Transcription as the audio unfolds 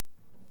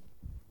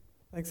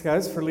Thanks,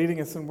 guys, for leading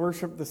us in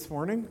worship this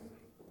morning.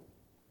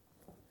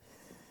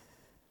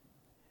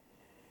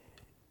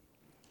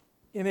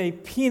 In a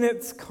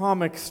Peanuts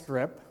comic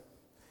strip,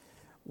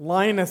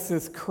 Linus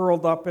is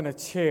curled up in a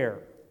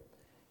chair.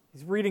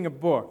 He's reading a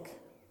book.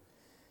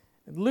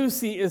 And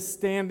Lucy is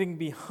standing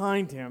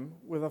behind him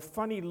with a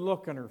funny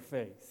look on her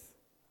face.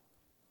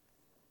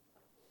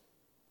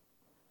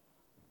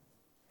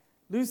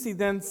 Lucy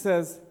then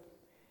says,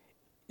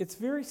 "It's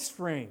very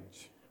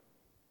strange.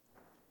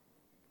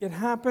 It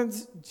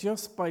happens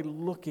just by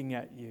looking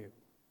at you."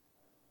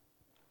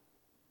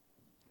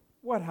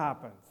 "What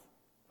happens?"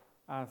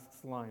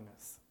 asks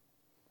Linus.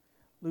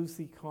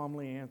 Lucy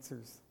calmly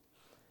answers,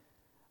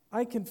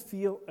 "I can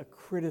feel a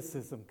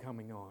criticism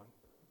coming on."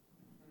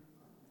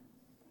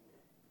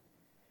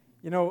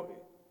 You know,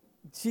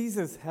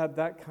 Jesus had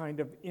that kind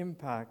of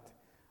impact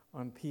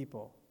on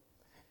people.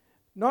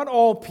 Not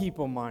all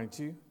people, mind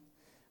you,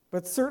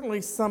 but certainly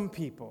some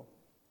people.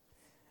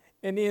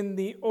 And in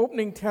the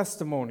opening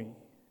testimony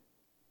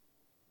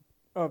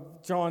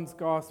of John's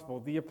Gospel,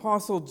 the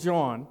Apostle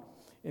John,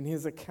 in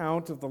his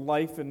account of the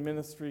life and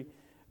ministry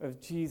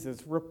of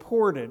Jesus,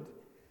 reported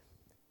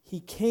he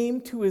came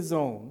to his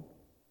own,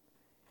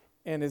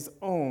 and his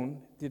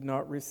own did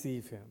not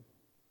receive him.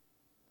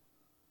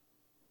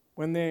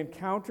 When they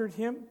encountered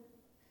him,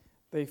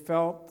 they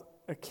felt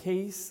a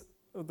case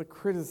of the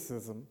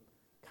criticism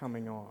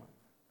coming on.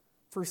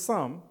 For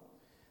some,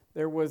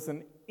 there was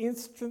an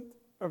instant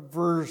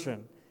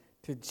aversion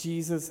to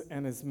Jesus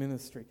and his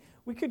ministry.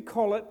 We could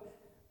call it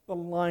the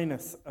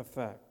Linus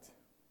effect.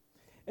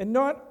 And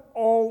not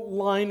all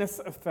Linus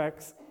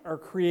effects are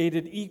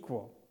created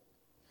equal.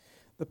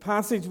 The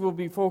passage we'll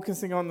be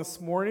focusing on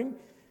this morning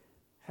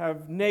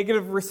have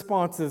negative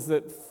responses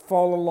that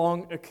fall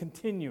along a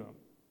continuum.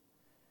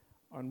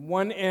 On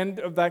one end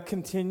of that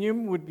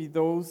continuum would be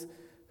those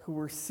who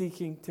were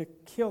seeking to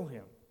kill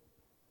him.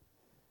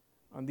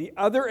 On the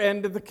other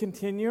end of the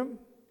continuum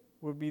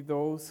would be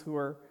those who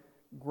are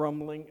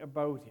grumbling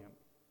about him,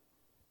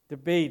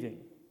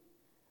 debating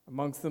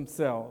amongst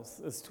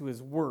themselves as to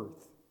his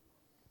worth.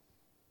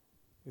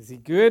 Is he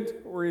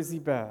good or is he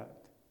bad?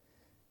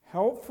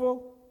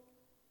 Helpful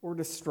or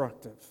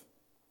destructive?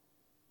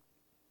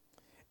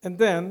 And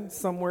then,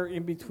 somewhere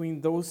in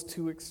between those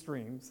two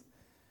extremes,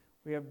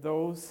 we have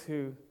those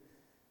who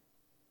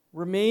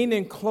remain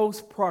in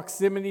close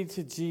proximity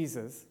to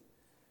Jesus,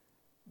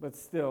 but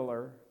still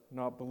are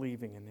not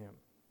believing in him.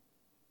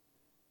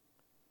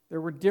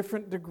 There were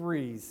different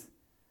degrees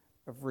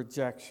of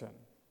rejection,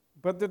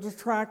 but the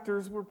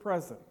detractors were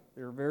present.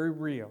 They were very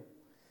real.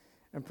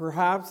 And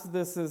perhaps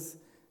this is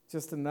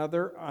just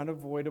another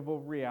unavoidable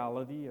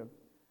reality of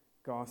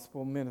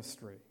gospel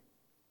ministry.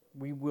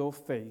 We will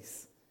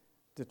face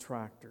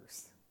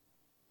detractors.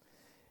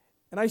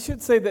 And I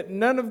should say that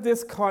none of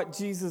this caught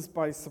Jesus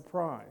by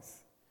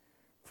surprise.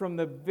 From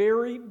the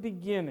very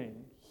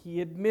beginning, he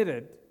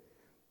admitted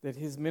that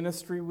his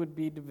ministry would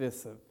be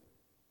divisive.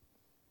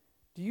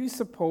 "Do you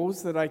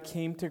suppose that I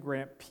came to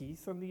grant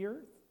peace on the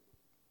earth?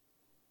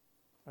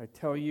 I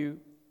tell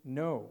you,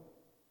 no,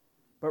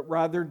 but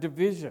rather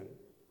division.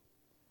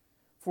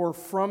 For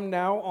from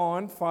now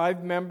on,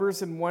 5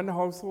 members in one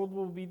household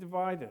will be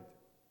divided,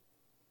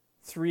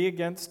 3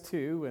 against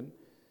 2 and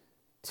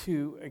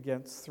 2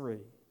 against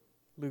 3.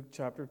 Luke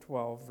chapter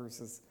 12,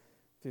 verses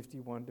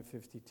 51 to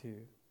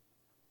 52.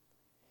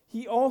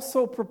 He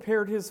also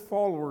prepared his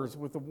followers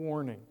with a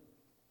warning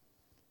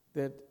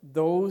that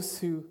those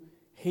who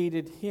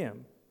hated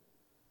him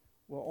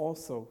will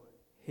also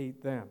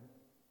hate them.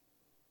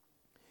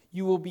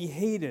 You will be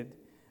hated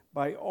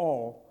by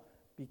all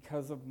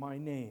because of my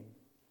name.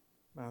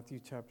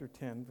 Matthew chapter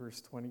 10, verse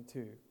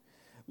 22.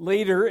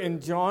 Later in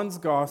John's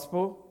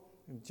Gospel,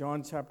 in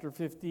John chapter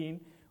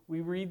 15,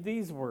 we read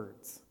these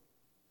words.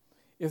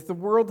 If the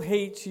world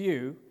hates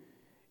you,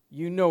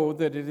 you know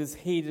that it has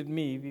hated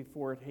me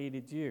before it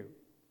hated you.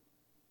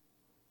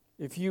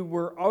 If you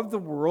were of the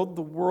world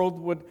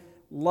would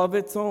love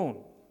its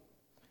own.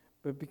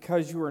 But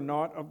because you are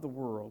not of the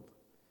world,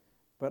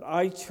 but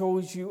I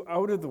chose you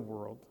out of the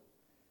world,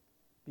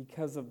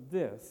 because of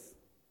this,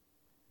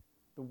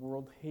 the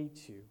world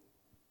hates you.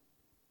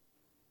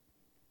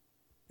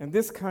 And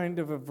this kind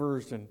of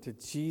aversion to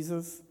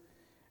Jesus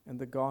and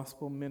the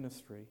gospel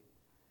ministry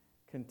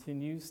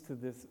continues to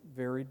this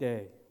very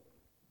day.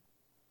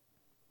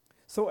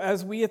 So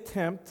as we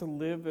attempt to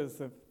live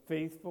as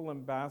faithful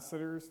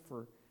ambassadors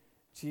for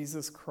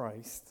Jesus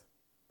Christ,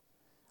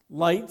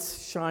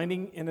 lights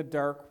shining in a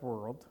dark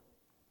world,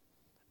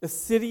 a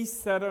city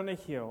set on a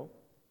hill,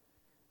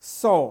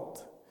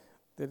 salt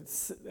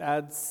that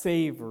adds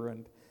savor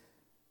and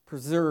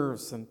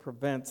preserves and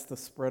prevents the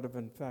spread of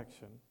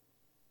infection,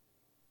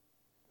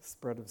 the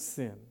spread of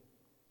sin,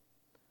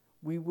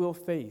 we will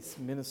face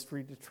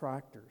ministry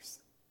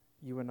detractors,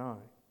 you and I.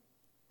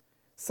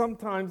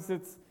 Sometimes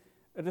it's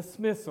a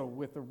dismissal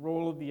with a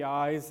roll of the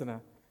eyes and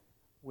a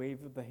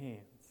wave of the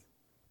hands.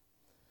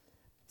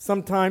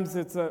 Sometimes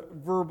it's a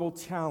verbal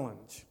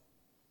challenge,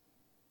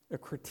 a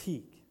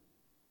critique,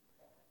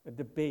 a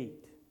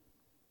debate,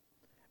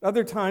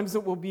 Other times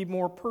it will be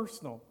more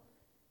personal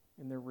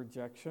in their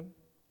rejection.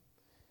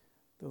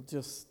 They'll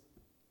just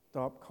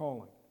stop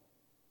calling.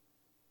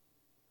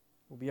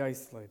 We'll be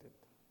isolated.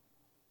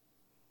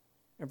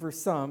 And for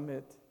some,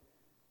 it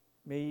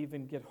may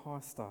even get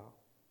hostile.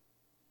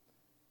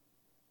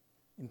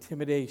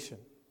 Intimidation,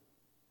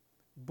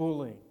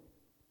 bullying,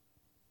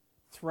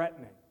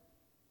 threatening.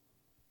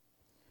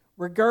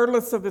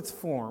 Regardless of its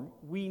form,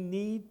 we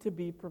need to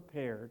be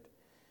prepared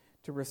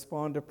to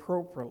respond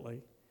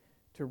appropriately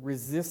to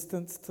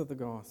resistance to the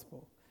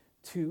gospel,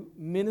 to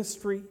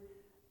ministry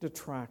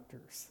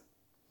detractors.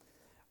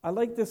 I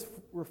like this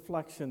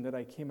reflection that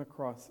I came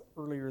across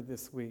earlier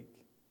this week.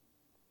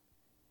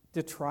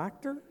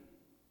 Detractor?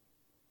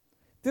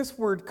 This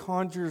word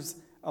conjures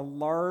a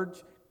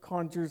large,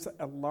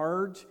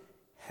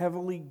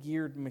 heavily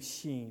geared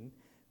machine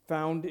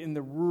found in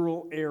the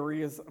rural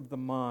areas of the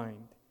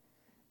mind,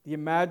 the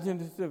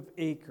imaginative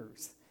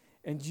acres,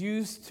 and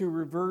used to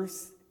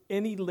reverse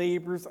any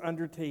labors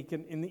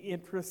undertaken in the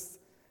interests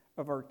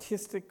of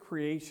artistic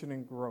creation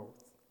and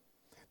growth.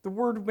 The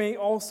word may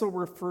also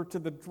refer to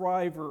the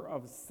driver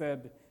of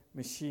said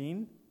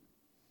machine.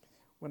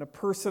 When a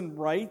person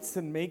writes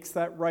and makes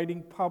that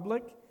writing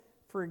public,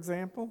 for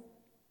example,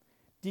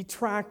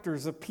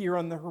 detractors appear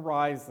on the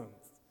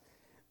horizons,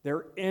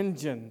 their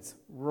engines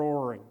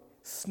roaring,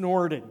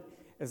 snorting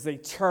as they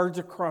charge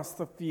across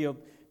the field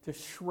to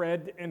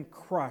shred and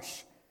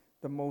crush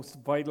the most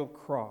vital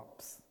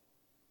crops.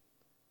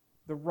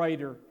 The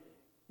writer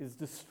is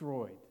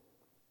destroyed,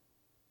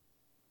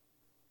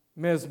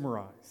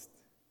 mesmerized,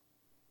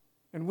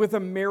 and with a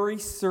merry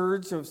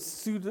surge of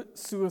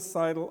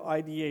suicidal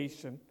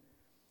ideation,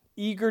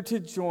 eager to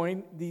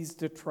join these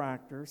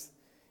detractors,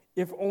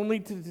 if only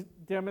to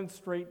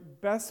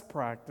demonstrate best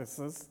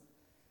practices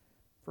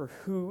for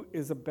who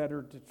is a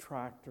better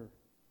detractor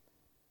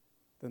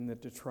than the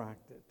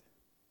detracted.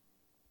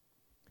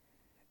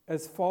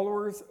 As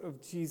followers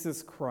of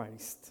Jesus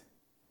Christ,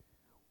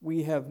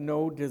 we have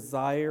no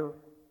desire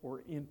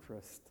or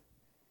interest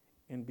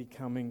in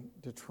becoming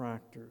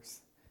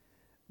detractors.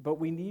 But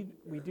we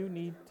do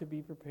need to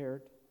be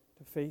prepared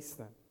to face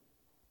them,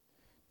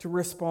 to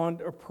respond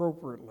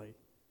appropriately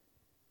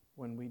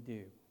when we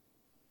do.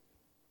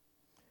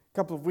 A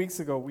couple of weeks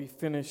ago, we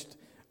finished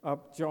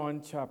up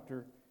John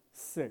chapter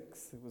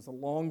 6. It was a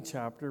long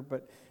chapter,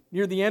 but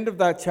near the end of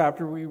that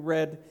chapter, we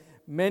read,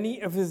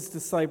 many of his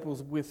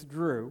disciples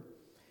withdrew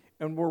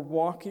and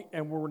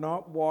were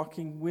not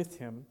walking with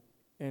him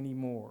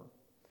anymore.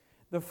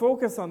 The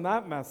focus on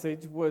that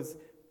message was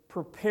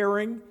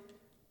preparing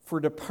for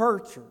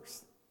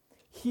departures.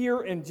 Here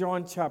in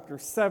John chapter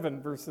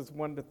 7, verses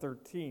 1 to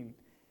 13,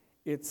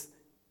 it's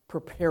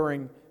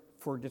preparing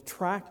for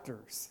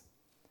detractors,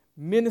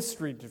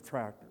 ministry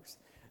detractors,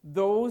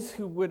 those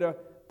who would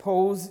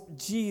oppose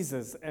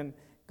Jesus and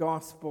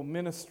gospel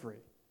ministry.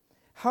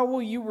 How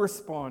will you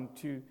respond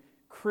to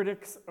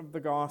critics of the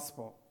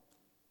gospel?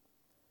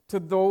 To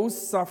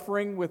those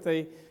suffering with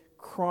a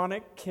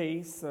chronic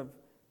case of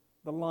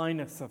the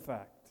Linus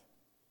effect?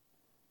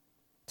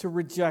 To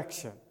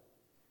rejection?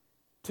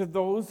 To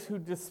those who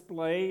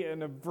display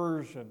an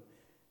aversion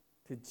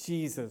to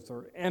Jesus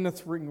or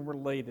anything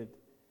related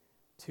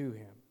to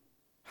him?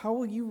 How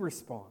will you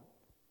respond?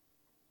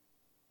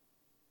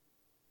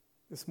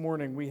 This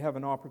morning we have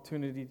an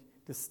opportunity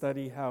to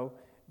study how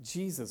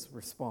Jesus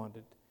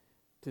responded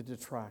to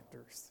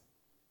detractors,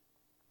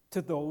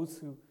 to those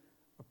who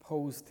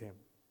opposed him.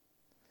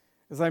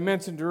 As I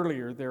mentioned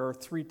earlier, there are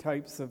three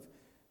types of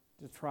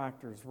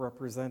detractors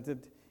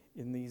represented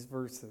in these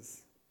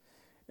verses.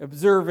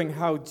 Observing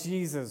how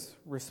Jesus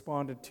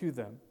responded to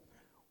them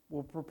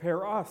will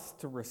prepare us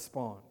to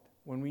respond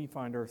when we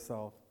find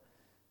ourselves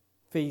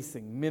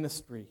facing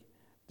ministry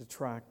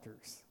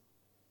detractors.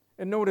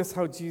 And notice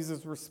how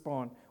Jesus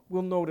responds.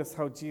 We'll notice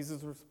how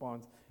Jesus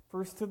responds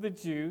first to the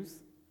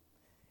Jews,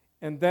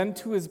 and then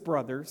to his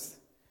brothers,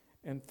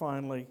 and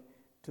finally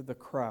to the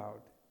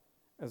crowd,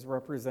 as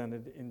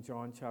represented in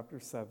John chapter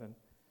 7,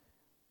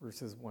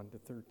 verses 1 to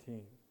 13.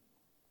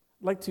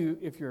 I'd like to,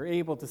 if you're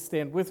able, to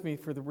stand with me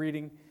for the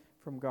reading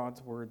from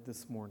God's Word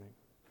this morning.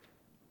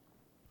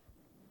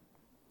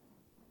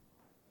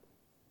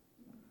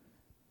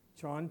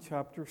 John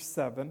chapter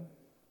 7,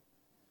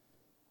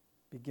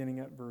 beginning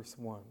at verse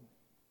 1.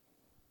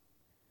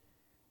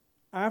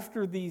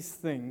 After these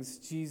things,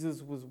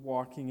 Jesus was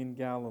walking in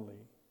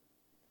Galilee,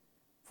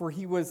 for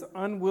he was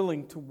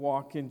unwilling to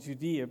walk in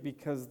Judea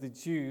because the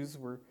Jews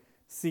were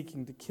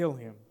seeking to kill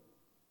him.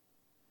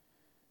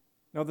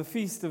 Now the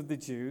feast of the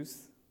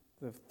Jews,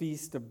 the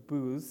feast of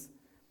booths,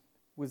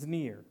 was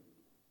near.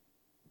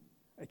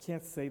 I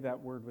can't say that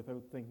word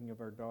without thinking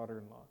of our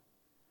daughter-in-law,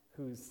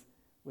 who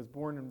was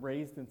born and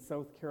raised in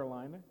South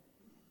Carolina,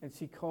 and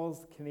she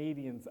calls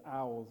Canadians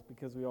owls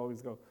because we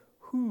always go,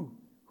 who.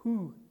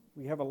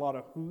 We have a lot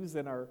of who's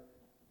in our...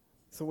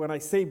 So when I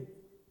say,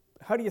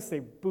 how do you say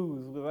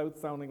booze without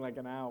sounding like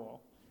an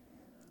owl?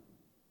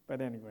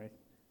 But anyway.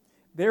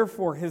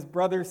 Therefore his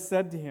brothers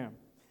said to him,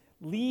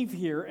 leave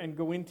here and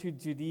go into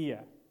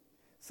Judea,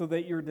 so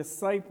that your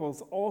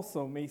disciples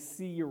also may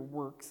see your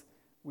works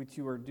which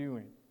you are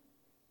doing.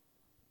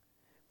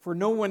 For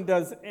no one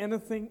does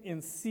anything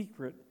in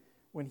secret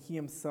when he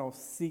himself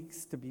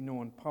seeks to be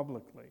known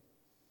publicly.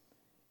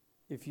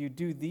 If you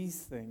do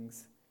these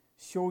things,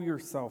 show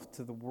yourself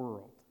to the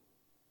world.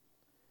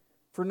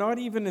 For not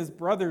even his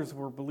brothers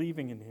were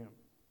believing in him.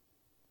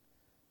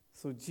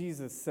 So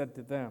Jesus said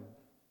to them,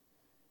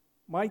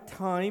 my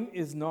time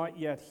is not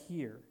yet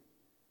here,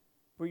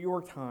 but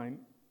your time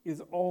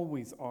is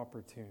always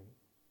opportune.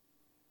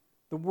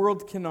 The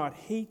world cannot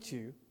hate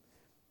you,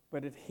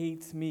 but it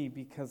hates me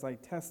because I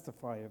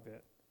testify of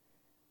it,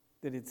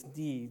 that its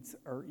deeds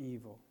are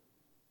evil.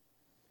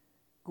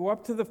 Go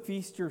up to the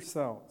feast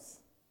yourselves.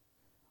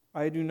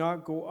 I do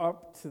not go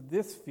up to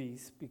this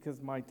feast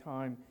because my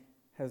time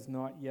has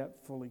not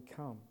yet fully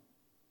come.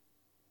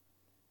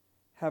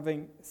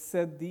 Having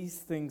said these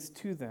things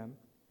to them,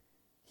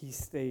 he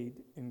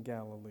stayed in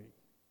Galilee.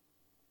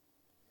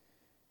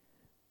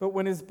 But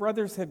when his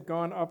brothers had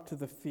gone up to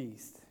the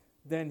feast,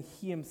 then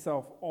he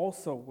himself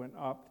also went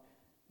up,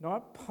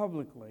 not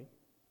publicly,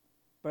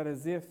 but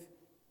as if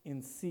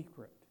in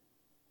secret.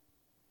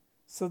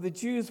 So the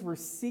Jews were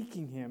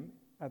seeking him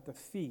at the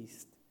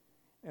feast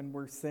and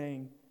were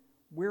saying,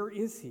 where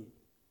is he?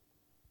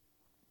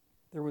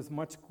 There was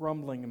much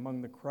grumbling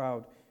among the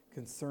crowd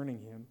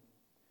concerning him.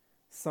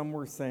 Some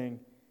were saying,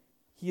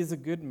 he is a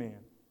good man.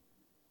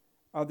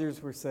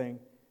 Others were saying,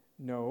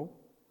 no,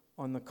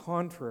 on the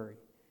contrary,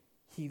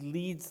 he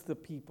leads the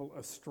people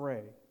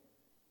astray.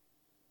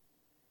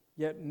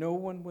 Yet no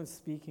one was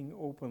speaking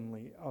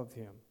openly of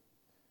him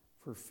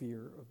for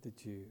fear of the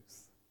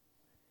Jews.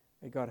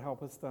 May God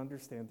help us to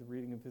understand the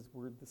reading of his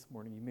word this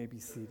morning. You may be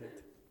seated.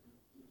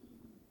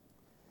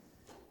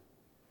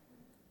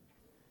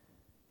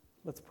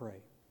 Let's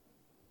pray.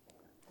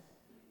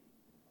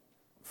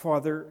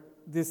 Father,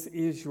 this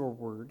is your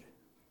word.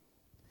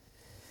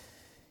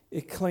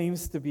 It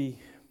claims to be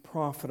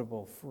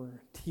profitable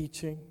for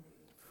teaching,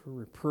 for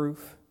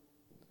reproof,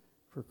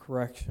 for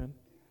correction,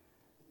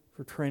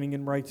 for training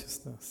in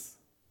righteousness,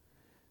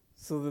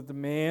 so that the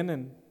man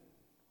and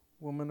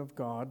woman of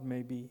God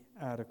may be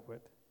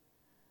adequate,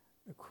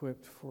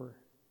 equipped for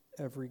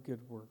every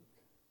good work.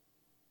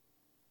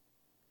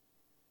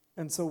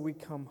 And so we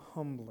come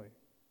humbly,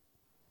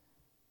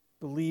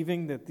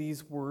 believing that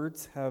these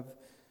words have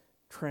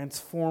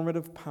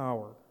transformative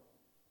power,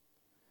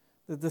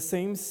 that the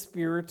same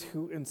Spirit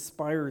who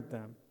inspired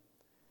them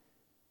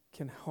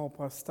can help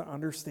us to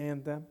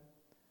understand them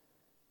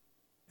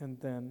and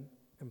then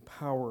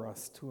empower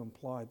us to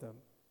apply them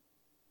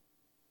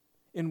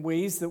in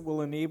ways that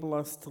will enable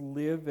us to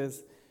live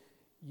as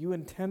you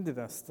intended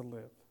us to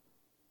live.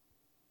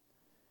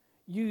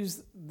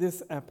 Use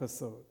this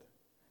episode,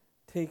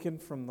 taken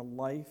from the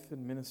life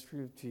and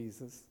ministry of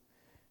Jesus,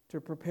 to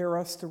prepare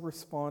us to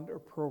respond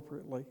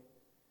appropriately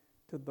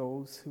to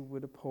those who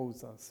would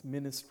oppose us,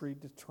 ministry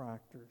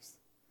detractors,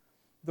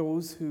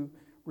 those who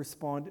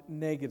respond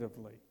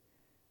negatively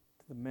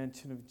to the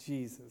mention of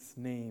Jesus'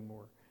 name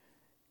or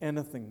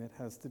anything that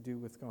has to do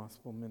with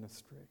gospel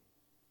ministry.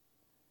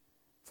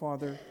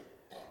 Father,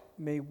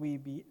 may we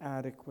be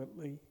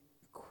adequately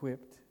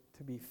equipped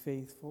to be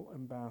faithful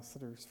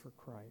ambassadors for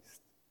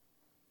Christ,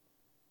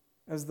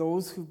 as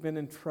those who've been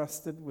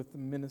entrusted with the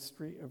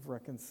ministry of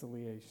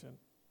reconciliation.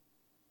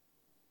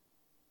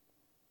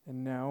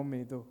 And now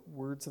may the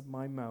words of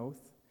my mouth,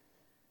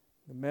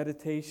 the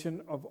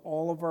meditation of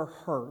all of our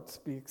hearts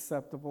be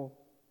acceptable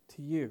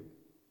to you,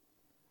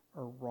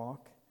 our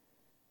rock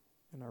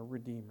and our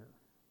Redeemer.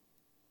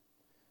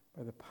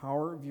 By the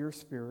power of your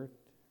Spirit,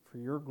 for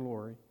your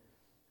glory,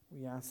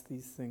 we ask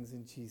these things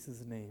in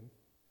Jesus' name.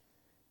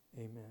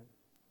 Amen.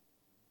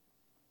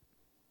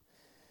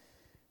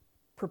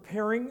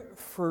 Preparing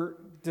for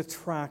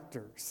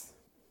detractors.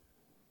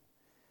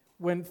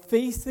 When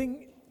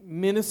facing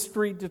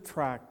ministry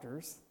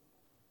detractors,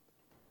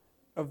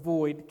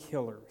 avoid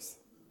killers.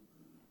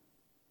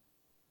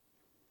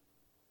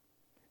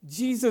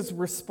 Jesus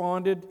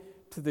responded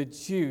to the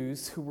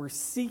Jews who were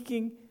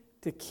seeking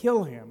to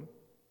kill him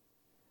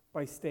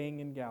by staying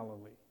in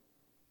Galilee.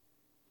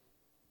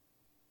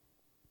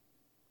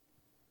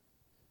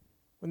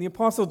 When the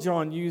Apostle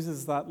John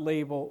uses that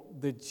label,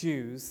 the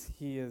Jews,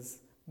 he is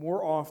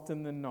more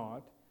often than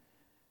not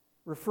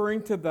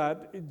referring to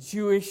that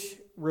Jewish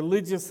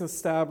religious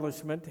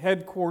establishment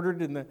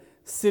headquartered in the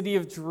city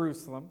of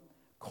Jerusalem,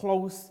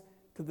 close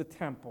to the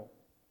temple.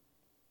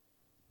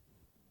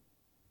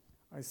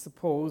 I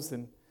suppose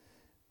in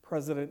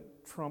President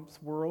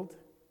Trump's world,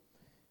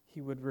 he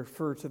would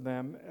refer to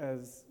them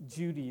as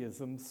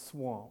Judaism's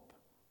swamp.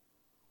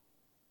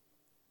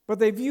 But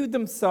they viewed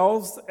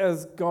themselves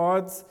as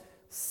God's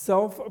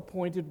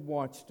self-appointed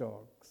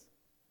watchdogs,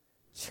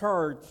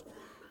 charged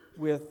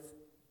with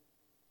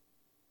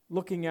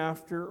looking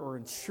after or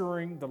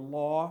ensuring the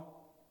law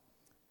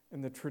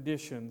and the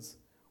traditions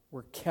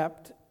were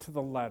kept to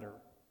the letter.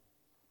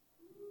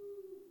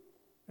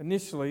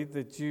 Initially,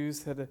 the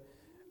Jews had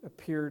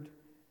appeared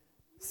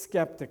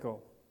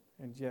skeptical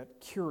and yet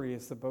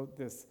curious about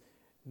this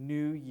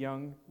new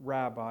young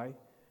rabbi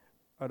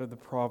out of the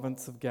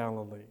province of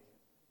Galilee.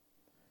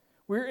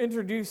 We're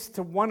introduced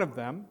to one of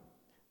them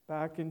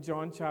back in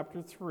John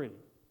chapter 3.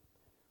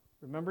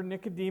 Remember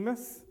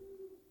Nicodemus?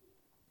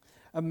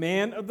 A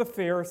man of the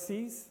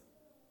Pharisees,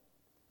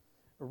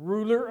 a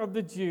ruler of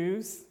the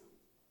Jews,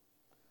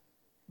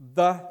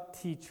 the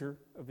teacher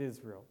of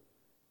Israel,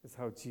 is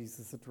how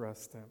Jesus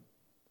addressed him.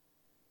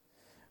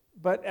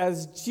 But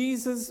as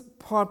Jesus'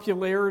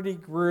 popularity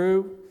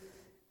grew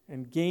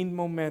and gained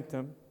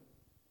momentum,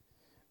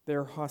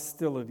 their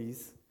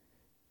hostilities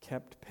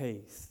kept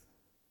pace.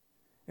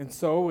 And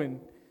so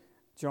in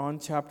John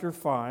chapter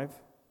 5,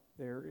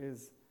 there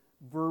is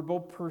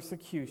verbal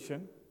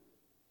persecution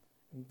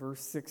in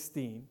verse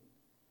 16,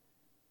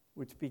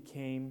 which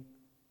became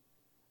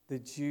the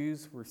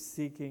Jews were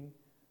seeking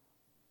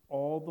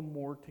all the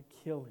more to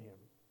kill him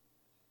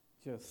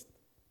just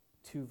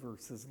 2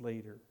 verses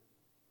later.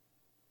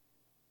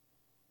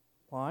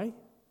 Why?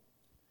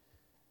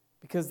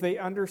 Because they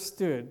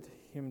understood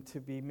him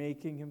to be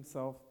making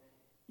himself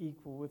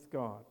equal with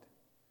God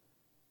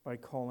by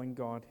calling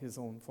God his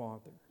own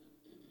Father.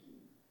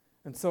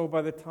 And so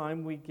by the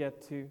time we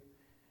get to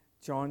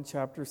John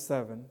chapter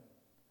 7,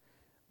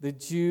 the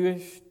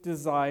Jewish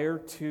desire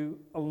to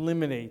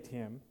eliminate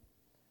him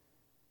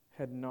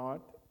had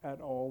not at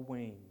all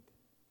waned.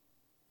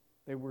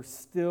 They were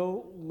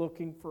still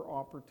looking for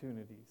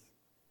opportunities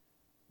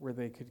where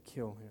they could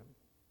kill him.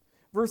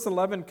 Verse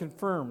 11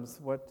 confirms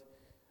what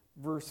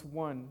verse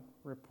 1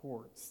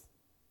 reports.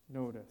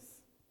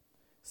 Notice.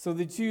 So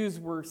the Jews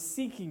were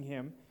seeking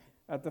him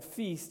at the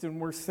feast and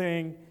were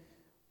saying,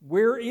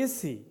 "Where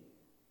is he?"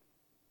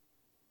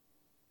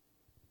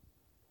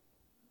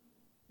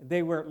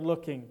 They weren't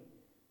looking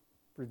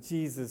for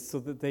Jesus so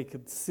that they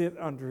could sit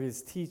under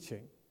his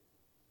teaching.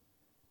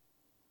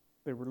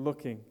 They were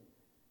looking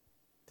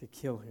to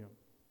kill him.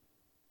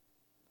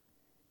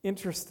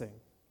 Interesting.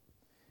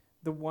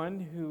 The one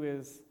who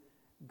is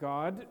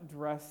God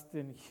dressed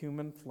in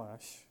human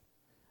flesh,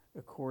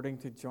 according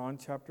to John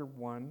chapter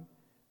 1,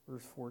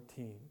 verse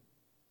 14.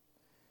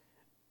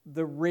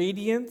 The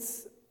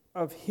radiance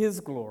of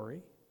his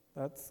glory,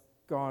 that's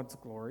God's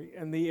glory,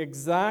 and the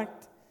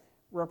exact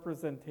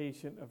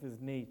representation of his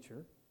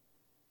nature,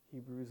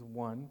 Hebrews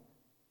 1,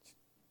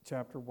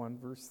 chapter 1,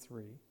 verse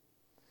 3.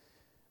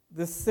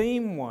 The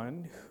same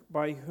one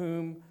by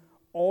whom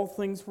all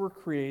things were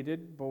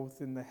created,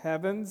 both in the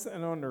heavens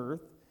and on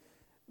earth,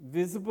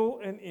 visible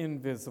and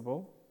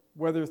invisible,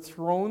 whether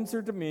thrones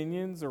or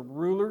dominions or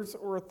rulers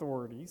or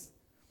authorities,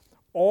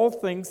 all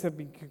things have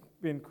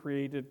been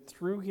created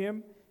through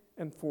him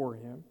and for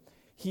him.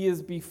 He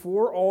is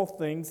before all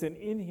things, and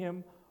in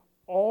him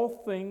all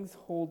things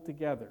hold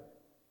together.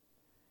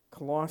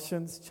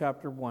 Colossians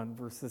chapter 1,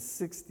 verses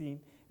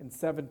 16 and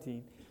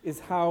 17 is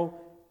how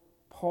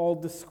Paul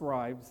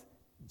describes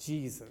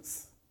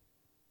Jesus.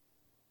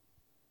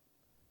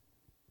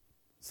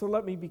 So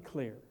let me be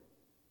clear.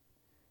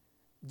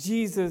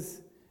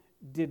 Jesus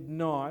did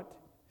not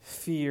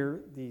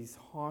fear these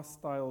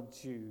hostile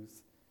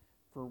Jews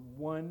for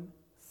one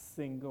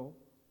single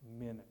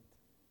minute.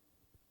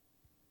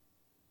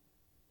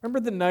 Remember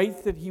the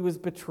night that he was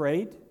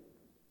betrayed?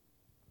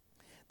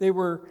 They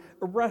were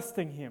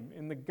arresting him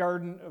in the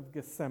Garden of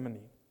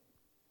Gethsemane,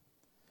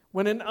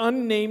 when an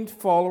unnamed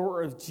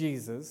follower of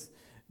Jesus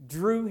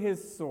drew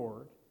his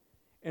sword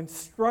and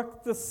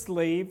struck the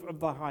slave of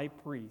the high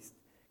priest,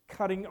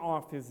 cutting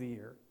off his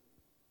ear.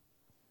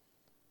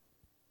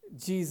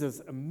 Jesus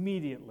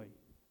immediately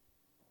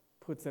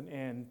puts an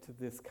end to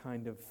this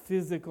kind of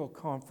physical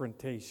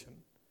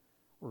confrontation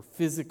or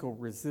physical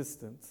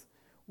resistance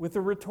with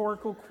a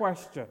rhetorical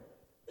question.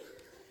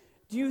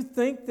 Do you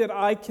think that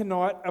I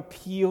cannot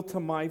appeal to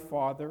my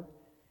Father,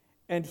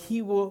 and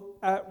he will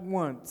at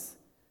once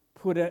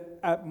put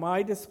at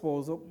my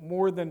disposal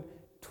more than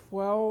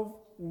 12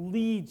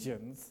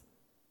 legions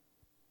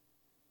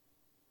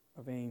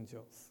of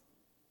angels?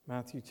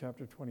 Matthew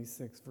chapter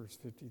 26, verse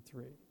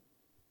 53.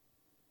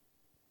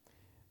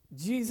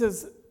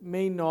 Jesus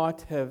may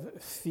not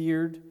have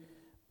feared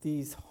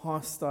these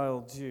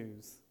hostile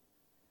Jews,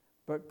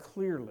 but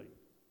clearly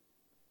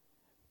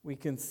we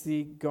can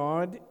see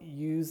God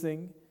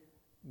using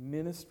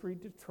ministry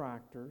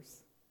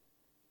detractors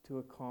to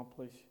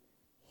accomplish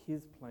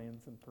his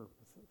plans and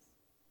purposes.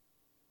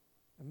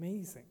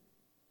 Amazing.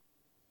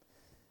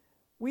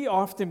 We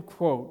often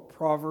quote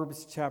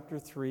Proverbs chapter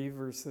 3,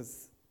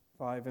 verses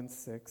 5 and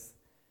 6.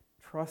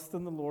 Trust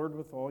in the Lord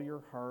with all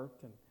your heart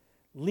and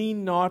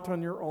lean not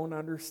on your own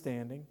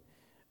understanding.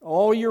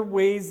 All your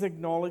ways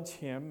acknowledge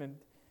him, and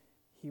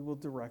he will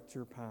direct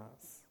your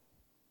paths.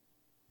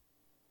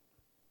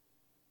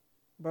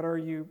 But are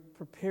you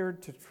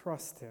prepared to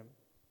trust him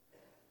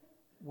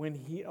when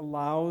he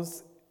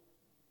allows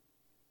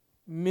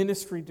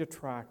ministry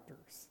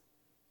detractors,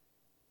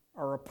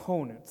 our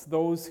opponents,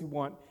 those who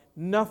want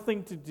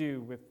nothing to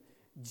do with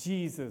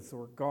Jesus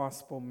or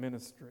gospel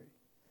ministry,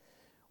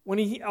 when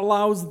he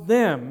allows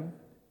them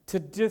to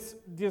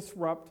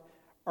disrupt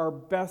our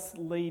best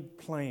laid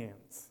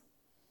plans,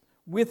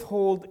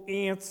 withhold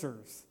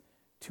answers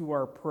to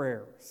our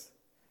prayers,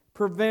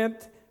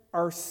 prevent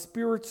our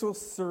spiritual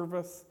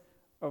service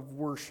of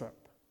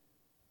worship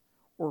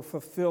or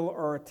fulfill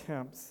our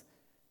attempts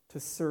to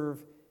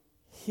serve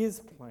His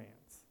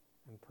plans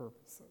and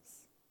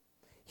purposes.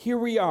 Here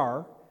we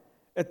are,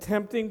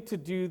 attempting to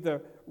do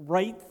the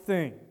right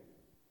thing.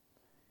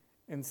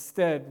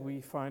 Instead,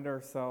 we find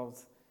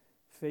ourselves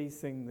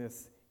facing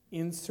this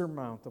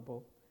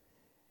insurmountable,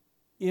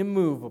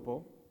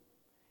 immovable,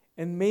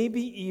 and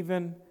maybe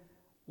even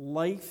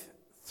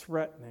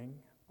life-threatening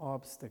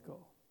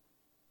obstacle.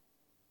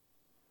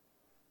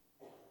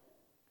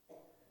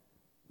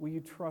 Will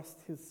you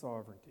trust His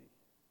sovereignty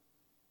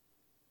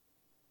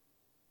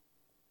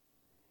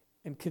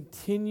and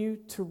continue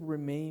to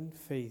remain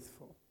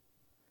faithful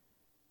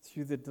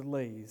through the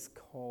delays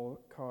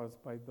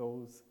caused by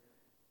those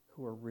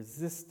who are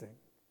resisting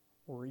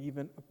or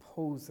even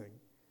opposing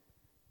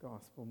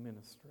gospel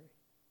ministry?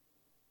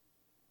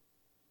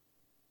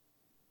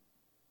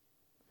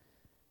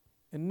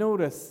 And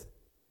notice,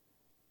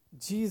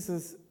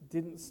 Jesus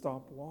didn't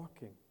stop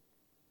walking.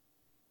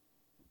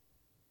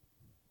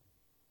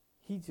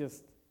 He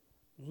just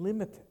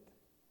limited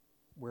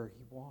where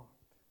He walked.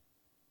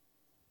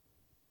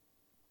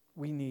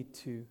 We need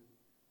to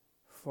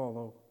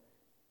follow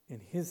in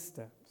His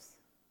steps.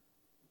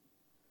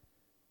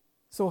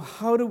 So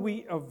how do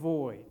we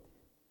avoid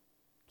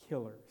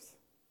killers?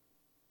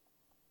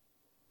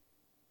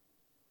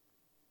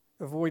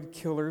 Avoid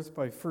killers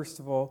by, first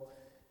of all,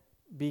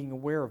 being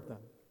aware of them.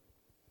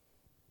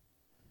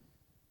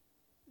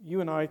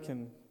 You and I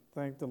can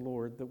thank the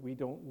Lord that we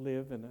don't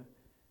live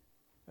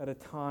at a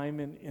time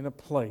and in a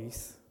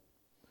place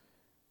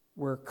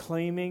where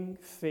claiming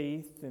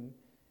faith in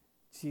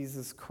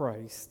Jesus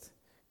Christ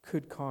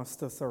could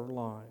cost us our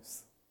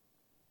lives.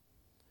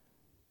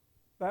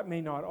 That may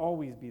not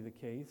always be the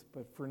case,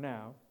 but for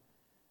now,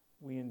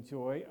 we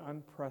enjoy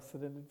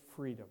unprecedented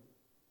freedom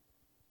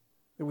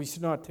that we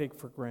should not take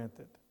for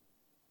granted.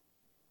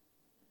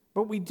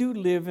 But we do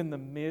live in the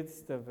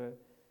midst of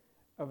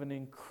an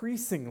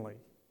increasingly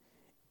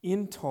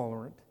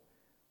intolerant,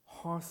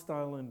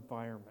 hostile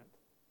environment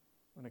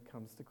when it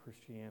comes to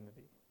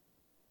Christianity.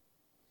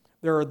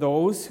 There are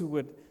those who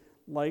would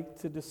like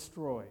to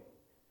destroy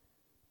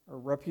our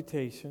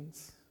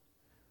reputations,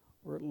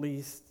 or at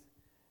least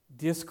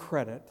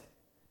discredit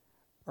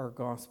our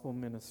gospel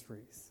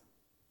ministries.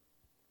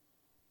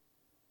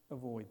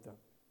 Avoid them.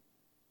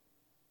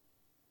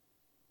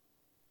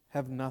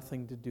 Have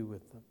nothing to do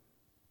with them.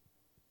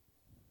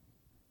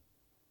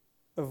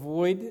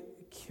 Avoid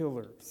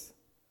killers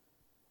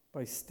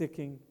by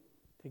sticking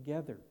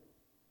together.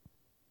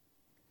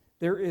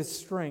 There is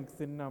strength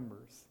in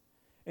numbers.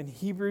 And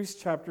Hebrews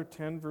chapter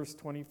 10, verse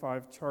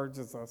 25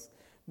 charges us,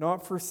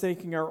 not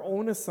forsaking our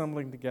own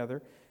assembling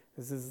together,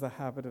 as is the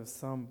habit of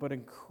some, but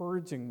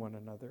encouraging one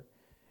another,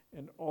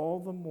 and all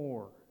the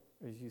more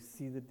as you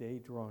see the day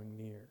drawing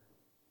near.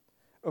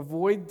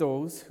 Avoid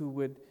those who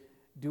would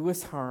do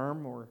us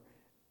harm or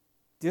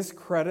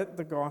discredit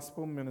the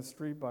gospel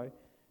ministry by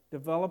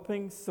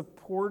developing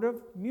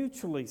supportive,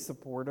 mutually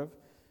supportive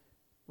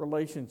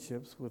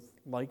relationships with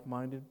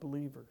like-minded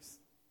believers.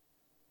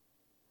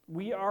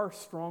 We are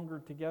stronger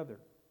together.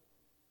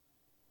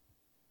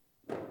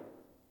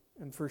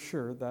 And for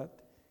sure, that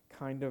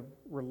kind of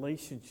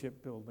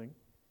relationship building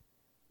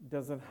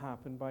doesn't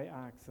happen by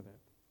accident.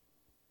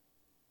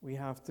 We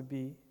have to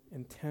be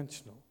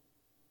intentional.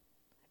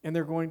 And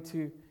they're going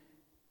to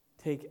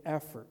take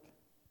effort.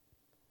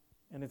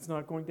 And it's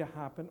not going to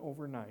happen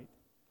overnight.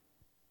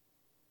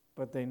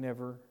 But they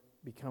never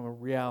become a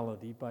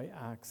reality by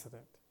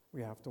accident.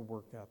 We have to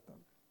work at them.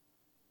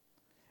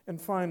 And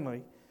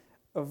finally,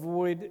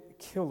 avoid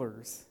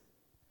killers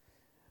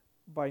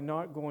by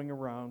not going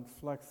around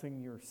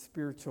flexing your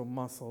spiritual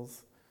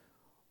muscles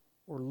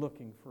or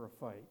looking for a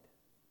fight.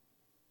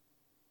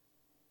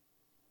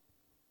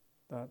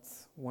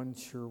 That's one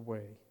sure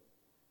way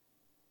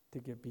to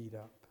get beat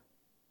up.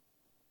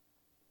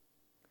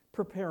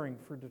 Preparing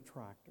for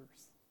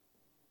detractors.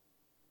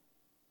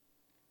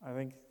 I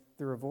think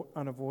they're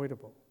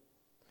unavoidable.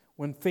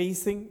 When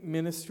facing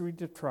ministry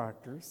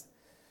detractors,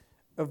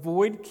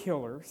 avoid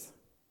killers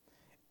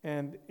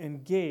and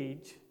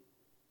engage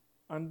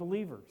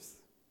unbelievers.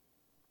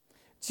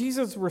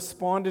 Jesus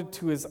responded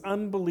to his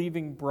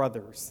unbelieving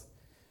brothers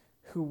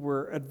who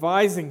were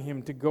advising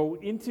him to go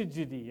into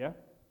Judea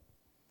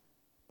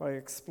by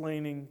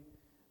explaining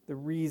the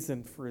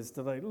reason for his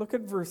delay. Look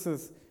at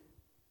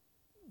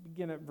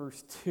begin at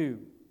verse 2.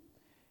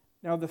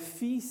 Now the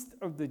feast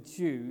of the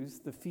Jews,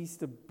 the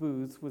feast of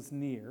booths, was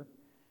near.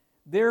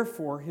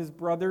 Therefore his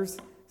brothers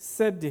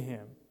said to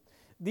him,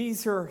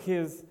 these are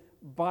his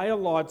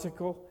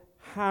biological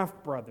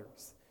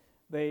half-brothers.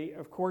 They,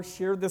 of course,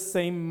 shared the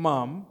same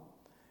mom,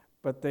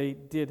 but they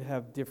did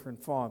have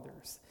different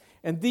fathers.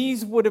 And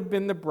these would have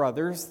been the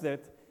brothers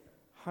that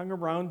hung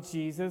around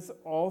Jesus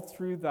all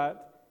through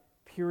that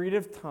period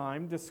of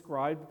time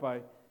described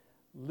by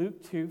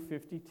Luke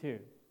 2:52.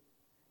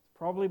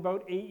 Probably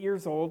about 8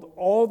 years old,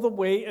 all the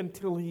way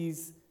until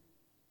he's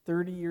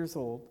 30 years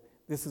old.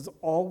 This is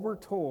all we're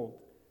told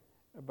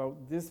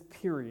about this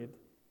period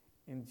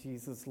in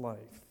Jesus'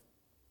 life.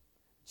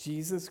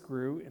 Jesus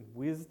grew in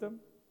wisdom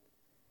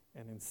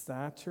and in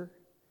stature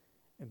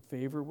and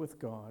favor with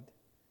God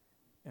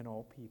and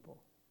all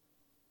people.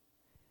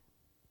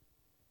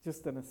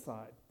 Just an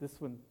aside,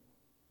 this one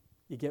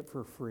you get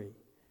for free.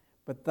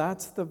 But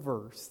that's the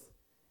verse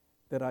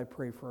that I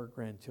pray for our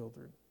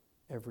grandchildren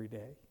every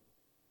day.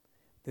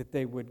 That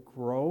they would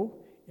grow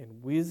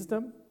in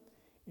wisdom,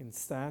 in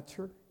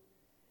stature,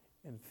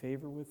 and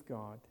favor with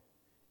God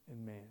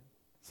and man.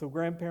 So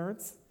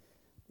grandparents,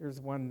 there's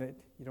one that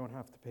you don't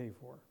have to pay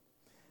for.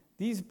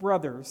 These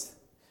brothers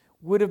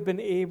would have been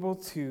able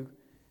to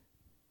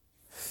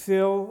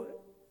fill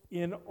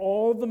in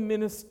all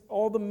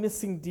the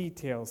missing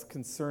details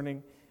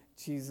concerning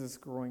Jesus'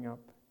 growing up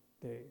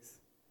days.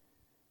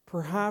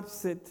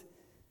 Perhaps it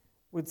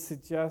would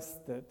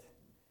suggest that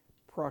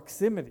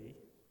proximity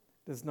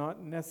does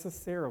not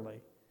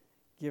necessarily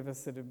give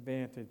us an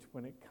advantage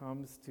when it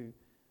comes to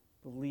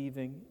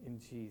believing in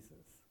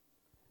Jesus.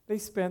 They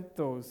spent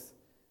those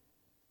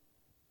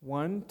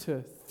 1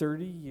 to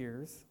 30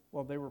 years,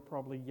 well, they were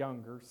probably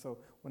younger, so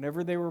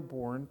whenever they were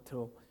born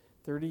till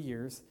 30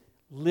 years,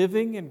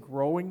 living and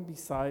growing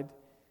beside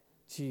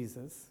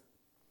Jesus.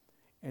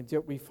 And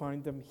yet we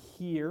find them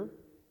here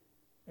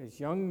as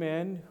young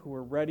men who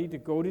are ready to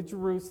go to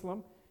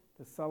Jerusalem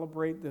to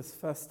celebrate this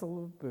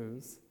festival of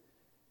booths,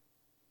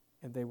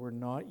 and they were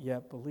not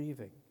yet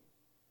believing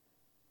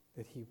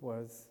that he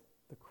was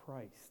the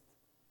Christ,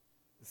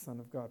 the Son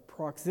of God.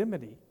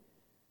 Proximity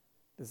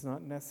does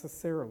not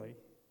necessarily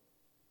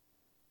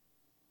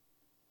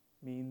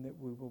mean that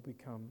we will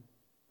become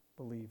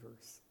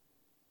believers.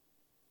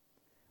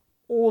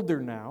 Older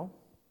now,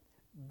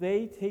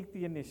 they take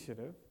the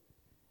initiative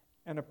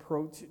and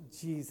approach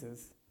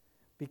Jesus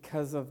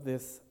because of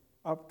this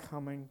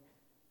upcoming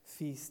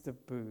Feast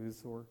of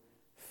Booths or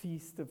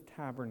Feast of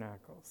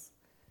Tabernacles.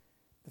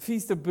 The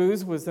Feast of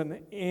Booths was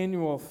an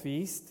annual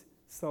feast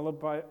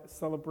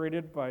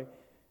celebrated by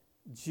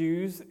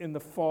Jews in the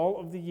fall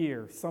of the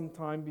year,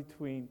 sometime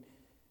between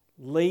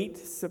late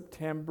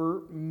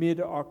September,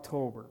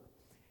 mid-October.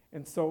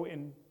 And so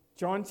in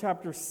John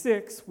chapter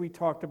 6, we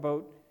talked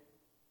about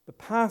the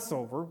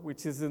Passover,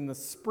 which is in the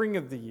spring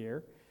of the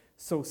year.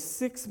 So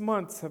 6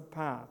 months have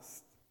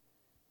passed.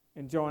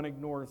 And John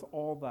ignores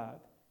all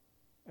that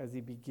as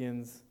he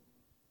begins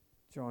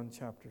John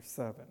chapter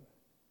 7.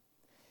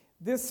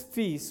 This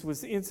feast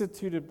was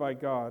instituted by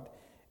God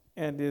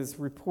and is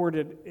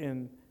reported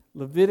in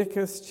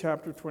Leviticus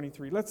chapter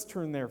 23. Let's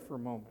turn there for a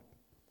moment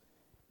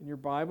in your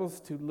Bibles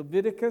to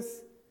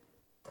Leviticus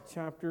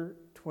chapter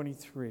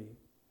 23.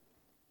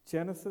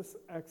 Genesis,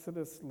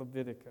 Exodus,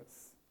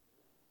 Leviticus.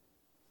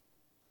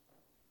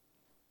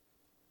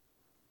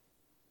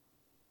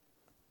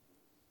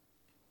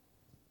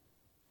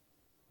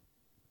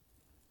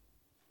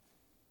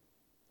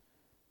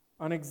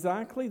 On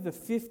exactly the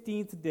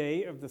 15th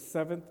day of the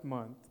 7th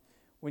month,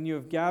 when you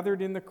have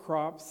gathered in the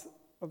crops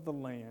of the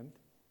land,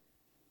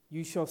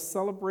 you shall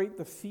celebrate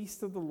the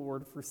feast of the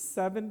Lord for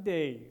 7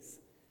 days,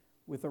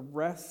 with a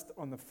rest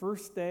on the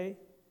first day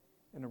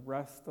and a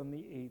rest on the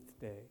 8th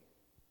day.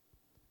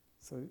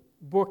 So,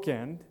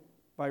 bookend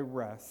by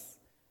rest.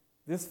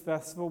 This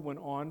festival went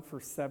on for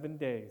 7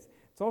 days.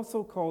 It's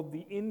also called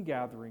the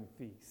Ingathering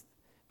Feast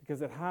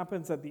because it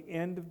happens at the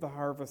end of the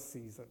harvest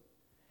season.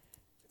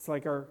 It's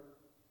like our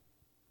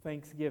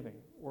Thanksgiving,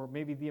 or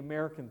maybe the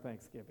American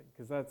Thanksgiving,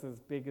 because that's as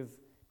big as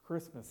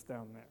Christmas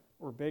down there,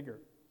 or bigger.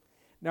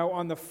 Now,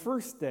 on the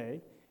first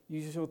day,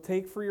 you shall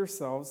take for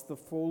yourselves the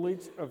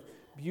foliage of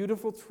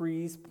beautiful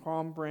trees,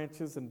 palm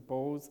branches, and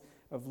boughs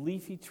of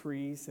leafy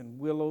trees and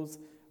willows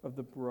of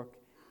the brook,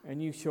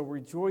 and you shall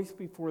rejoice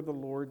before the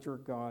Lord your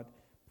God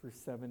for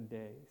 7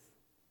 days.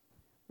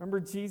 Remember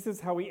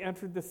Jesus, how he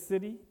entered the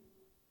city?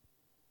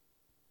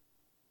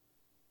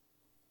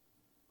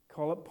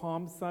 Call it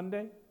Palm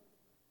Sunday.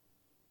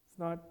 It's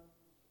not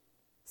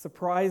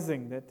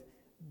surprising that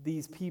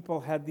these people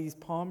had these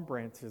palm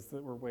branches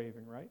that were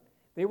waving, right?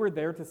 They were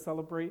there to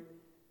celebrate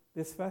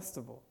this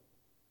festival.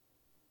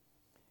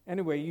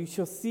 Anyway, you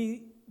shall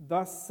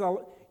thus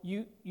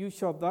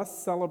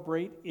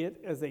celebrate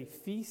it as a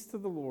feast to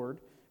the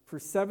Lord for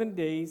 7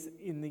 days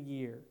in the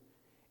year.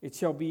 It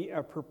shall be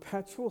a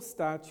perpetual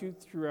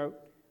statute throughout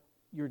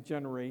your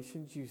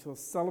generations. You shall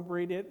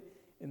celebrate it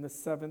in the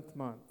 7th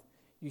month.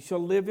 You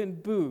shall live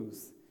in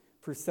booths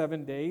for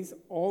 7 days.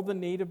 All the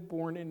native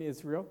born in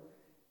Israel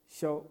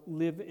shall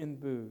live in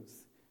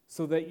booths,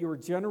 so that your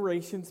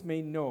generations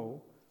may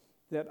know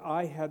that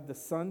I had the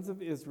sons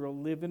of Israel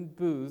live in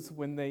booths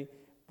when they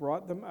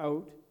brought them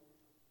out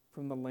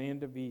from the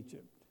land of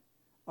Egypt.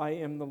 I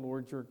am the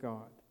Lord your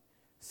God.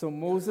 So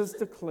Moses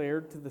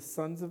declared to the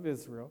sons of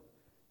Israel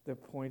the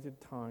appointed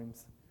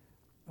times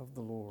of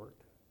the Lord.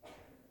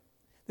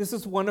 This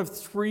is one of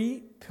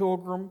 3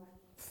 pilgrim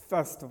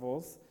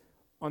festivals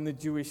on the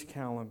Jewish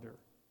calendar,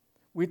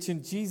 which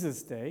in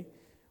Jesus' day,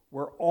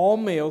 where all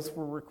males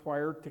were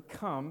required to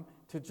come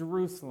to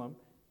Jerusalem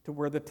to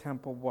where the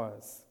temple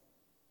was.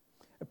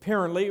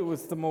 Apparently, it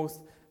was the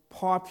most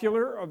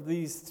popular of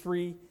these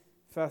 3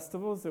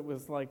 festivals. It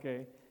was like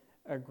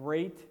a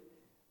great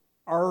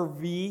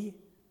RV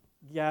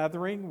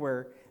gathering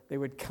where they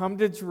would come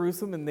to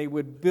Jerusalem and they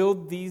would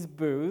build these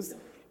booths,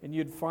 and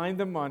you'd find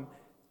them on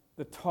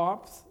the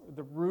tops,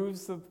 the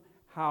roofs of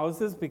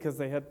houses because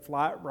they had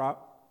flat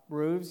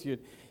roofs.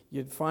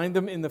 You'd find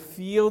them in the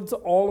fields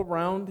all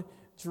around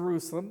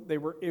Jerusalem.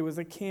 It was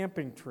a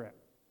camping trip.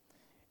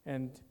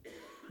 And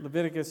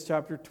Leviticus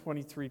chapter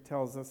 23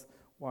 tells us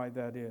why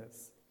that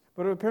is.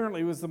 But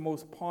apparently it was the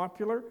most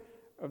popular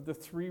of the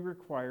 3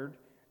 required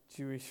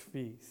Jewish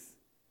feasts.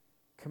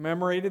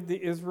 Commemorated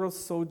the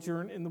Israel's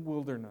sojourn in the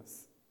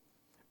wilderness.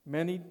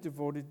 Many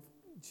devoted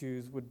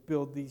Jews would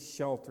build these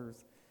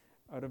shelters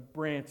out of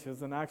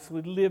branches and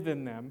actually live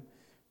in them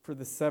for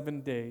the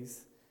 7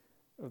 days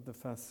of the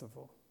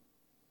festival.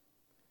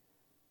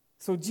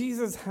 So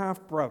Jesus'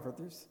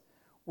 half-brothers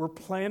were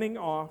planning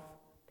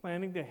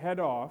to head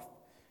off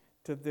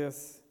to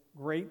this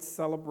great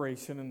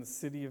celebration in the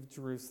city of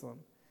Jerusalem.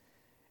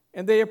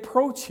 And they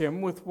approach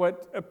him with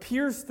what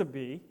appears to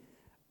be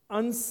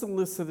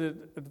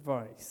unsolicited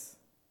advice.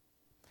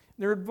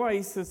 Their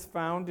advice is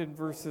found in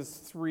verses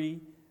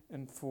 3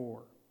 and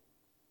 4.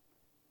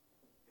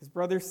 His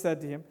brothers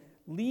said to him,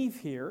 "Leave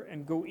here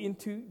and go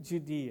into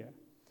Judea,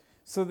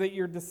 so that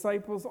your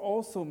disciples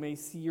also may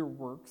see your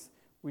works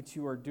which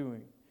you are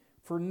doing.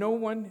 For no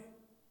one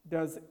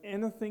does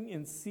anything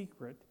in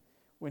secret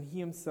when he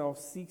himself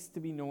seeks to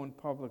be known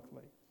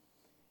publicly.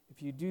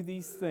 If you do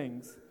these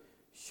things,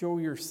 show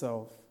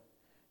yourself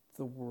to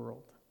the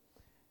world."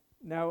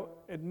 Now,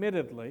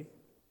 admittedly,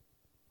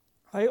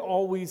 I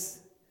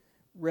always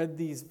read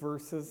these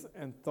verses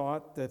and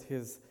thought that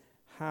his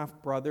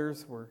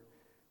half-brothers were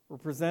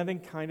presenting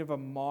kind of a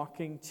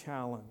mocking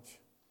challenge,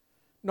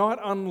 not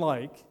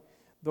unlike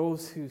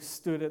those who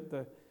stood at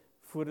the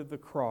foot of the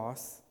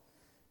cross.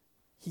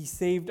 He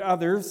saved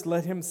others,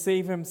 let him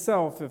save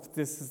himself if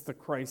this is the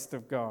Christ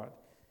of God,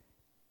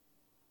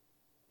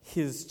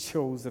 his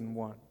chosen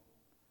one.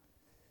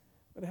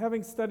 But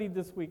having studied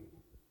this week,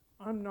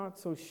 I'm not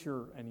so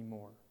sure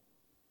anymore.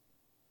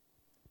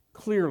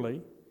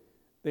 Clearly,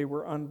 they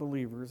were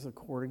unbelievers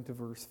according to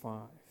verse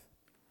 5.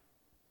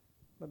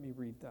 Let me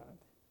read that.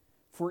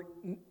 For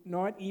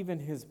not even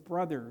his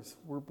brothers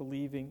were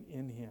believing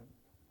in him.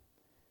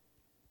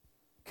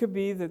 Could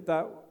be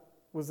that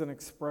was an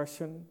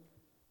expression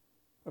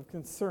of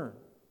concern,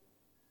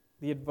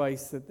 the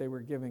advice that they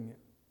were giving him.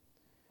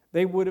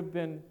 They would have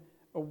been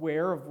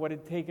aware of what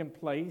had taken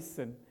place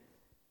in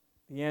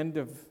the end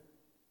of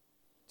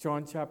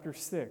John chapter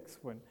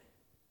 6, when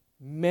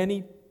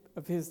many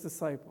of his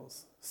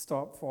disciples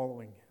stopped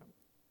following him.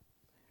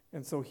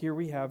 And so here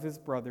we have his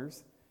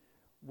brothers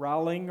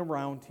rallying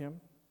around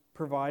him,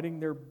 providing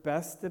their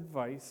best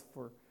advice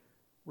for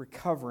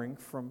recovering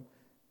from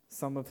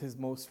some of his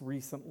most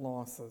recent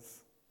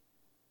losses.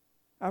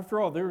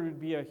 After all, there would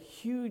be a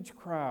huge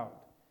crowd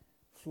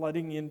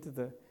flooding into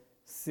the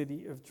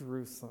city of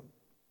Jerusalem.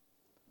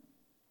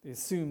 They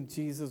assumed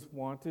Jesus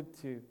wanted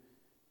to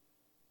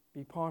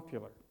be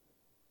popular.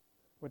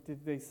 What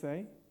did they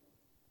say?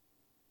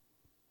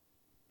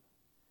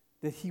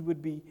 That he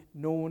would be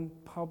known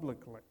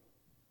publicly.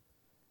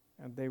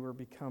 And they were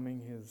becoming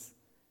his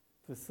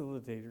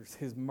facilitators,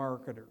 his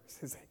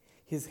marketers,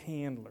 his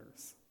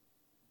handlers.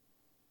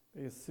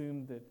 They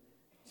assumed that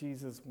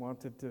Jesus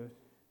wanted to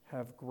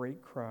have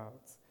great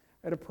crowds.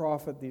 I had a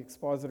prof at the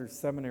Expositor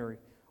Seminary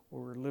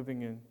where we're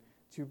living in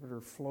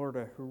Jupiter,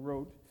 Florida, who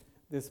wrote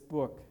this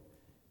book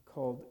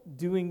called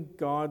Doing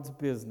God's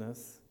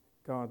Business,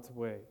 God's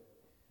Way.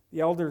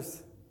 The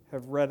elders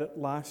have read it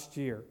last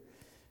year,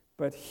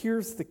 but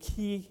here's the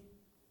key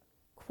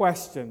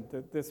question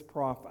that this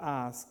prof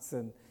asks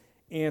and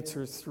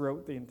answers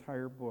throughout the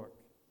entire book.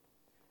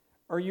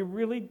 Are you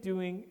really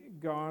doing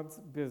God's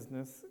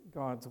business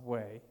God's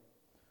way,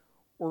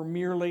 or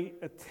merely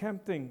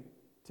attempting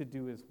to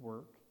do his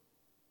work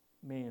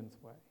man's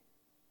way?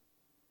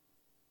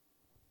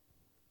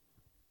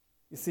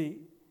 You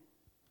see,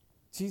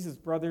 Jesus'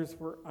 brothers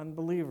were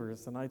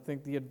unbelievers, and I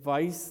think the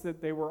advice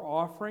that they were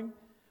offering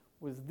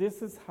was,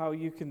 this is how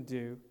you can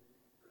do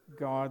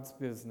God's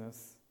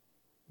business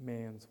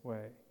man's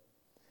way.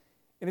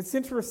 And it's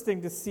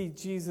interesting to see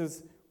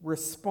Jesus'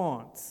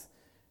 response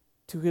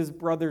to his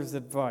brother's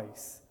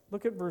advice.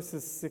 Look at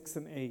verses 6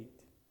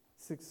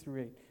 through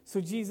 8.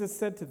 So Jesus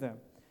said to them,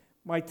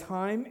 "My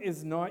time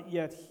is not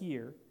yet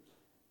here,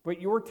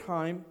 but your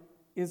time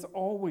is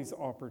always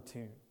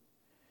opportune.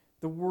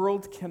 The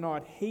world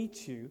cannot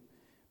hate you,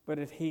 but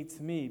it hates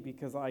me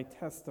because I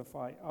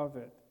testify of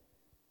it,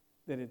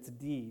 that its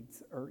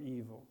deeds are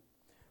evil.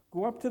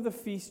 Go up to the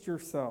feast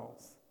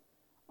yourselves.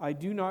 I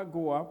do not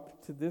go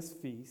up to this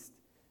feast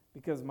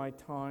because my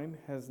time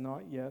has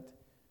not yet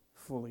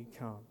fully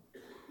come."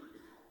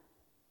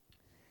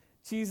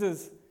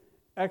 Jesus'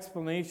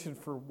 explanation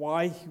for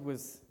why he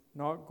was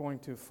not going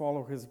to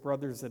follow his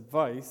brother's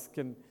advice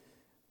can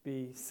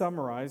be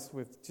summarized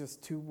with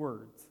just 2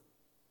 words: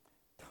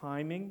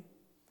 timing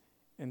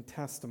and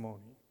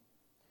testimony.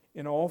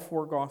 In all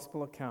 4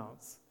 gospel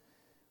accounts,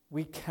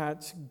 we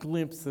catch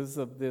glimpses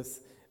of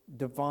this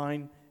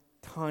divine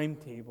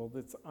timetable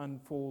that's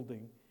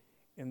unfolding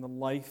in the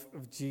life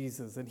of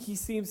Jesus. And he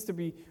seems to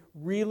be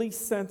really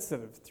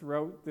sensitive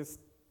throughout this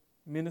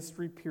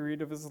ministry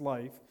period of his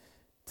life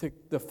to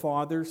the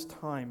Father's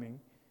timing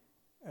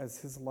as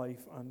his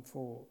life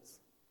unfolds.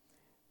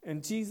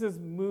 And Jesus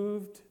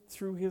moved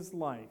through his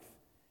life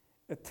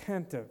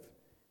attentive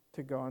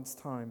to God's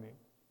timing.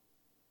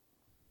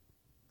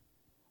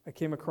 I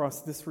came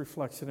across this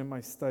reflection in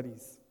my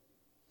studies.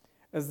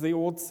 As the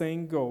old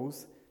saying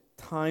goes,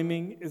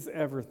 timing is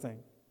everything.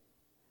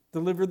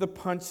 Deliver the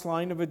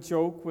punchline of a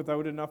joke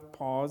without enough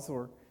pause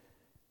or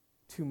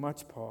too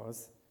much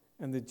pause,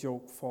 and the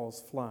joke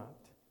falls flat.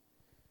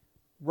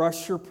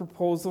 Rush your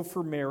proposal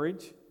for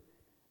marriage,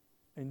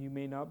 and you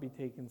may not be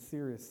taken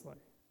seriously.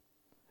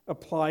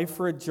 Apply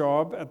for a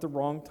job at the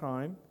wrong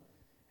time,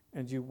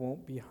 and you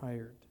won't be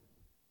hired.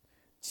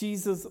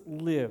 Jesus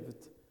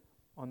lived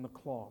on the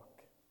clock.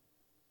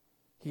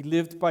 He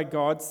lived by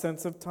God's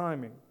sense of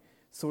timing,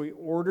 so he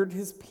ordered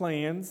his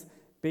plans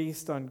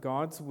based on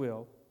God's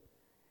will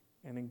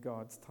and in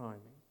God's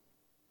timing.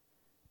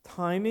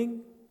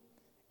 Timing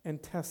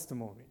and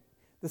testimony.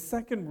 The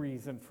second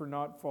reason for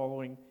not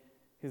following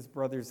his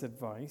brother's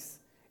advice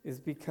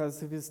is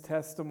because of his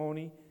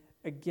testimony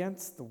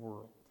against the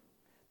world.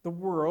 The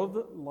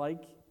world,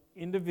 like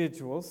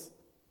individuals,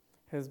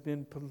 has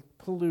been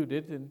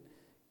polluted and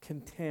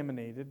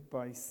contaminated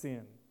by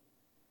sin.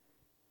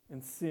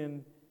 And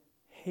sin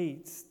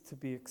hates to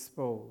be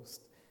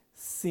exposed.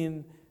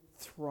 Sin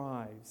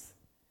thrives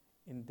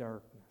in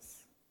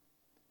darkness.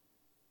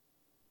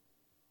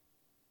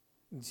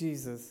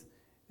 Jesus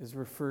is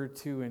referred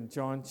to in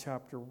John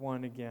chapter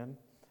 1 again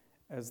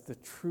as the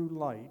true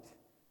light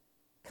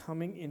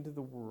coming into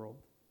the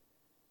world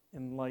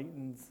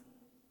enlightens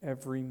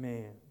every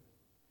man.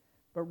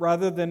 But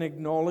rather than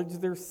acknowledge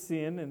their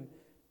sin and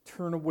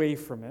turn away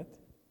from it,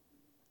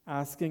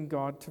 asking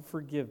God to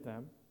forgive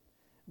them,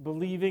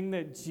 believing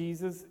that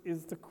Jesus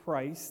is the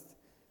Christ,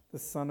 the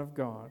Son of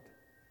God,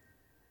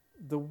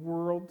 the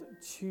world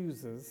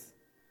chooses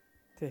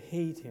to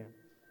hate him.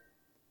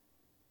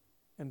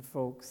 And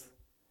folks,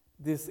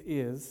 this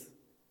is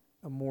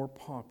a more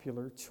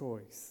popular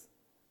choice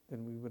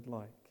than we would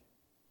like.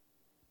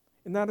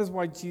 And that is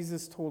why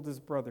Jesus told his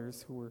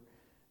brothers, who were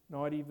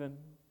not even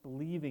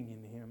believing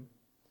in him,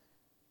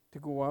 to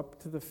go up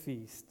to the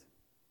feast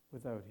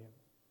without him.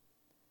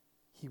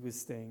 He was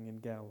staying in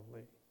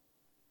Galilee.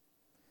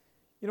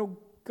 You know,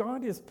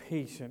 God is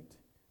patient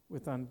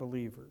with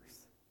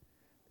unbelievers.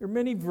 There are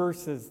many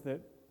verses that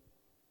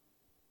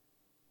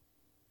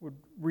would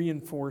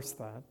reinforce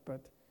that,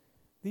 but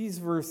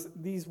these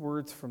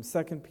words from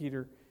 2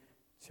 Peter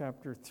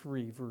chapter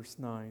 3, verse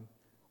 9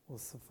 will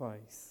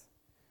suffice.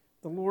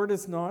 The Lord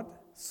is not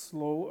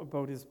slow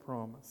about his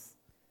promise,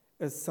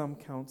 as some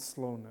count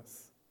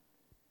slowness,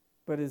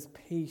 but is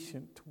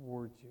patient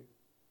toward you,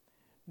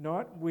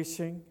 not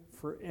wishing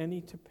for any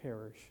to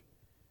perish,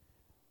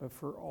 but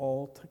for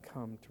all to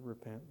come to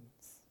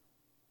repentance.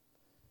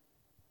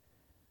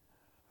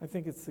 I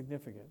think it's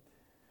significant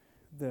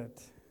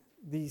that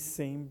these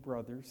same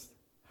brothers,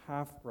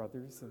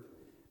 half-brothers of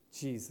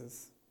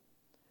Jesus,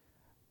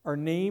 are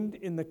named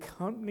in the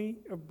company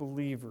of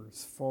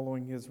believers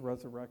following his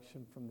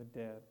resurrection from the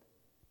dead.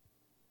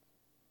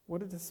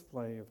 What a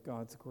display of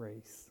God's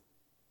grace.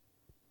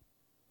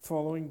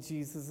 Following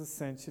Jesus'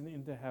 ascension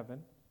into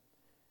heaven,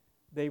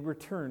 they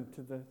returned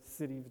to the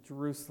city of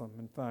Jerusalem,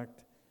 in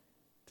fact,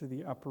 to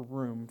the upper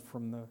room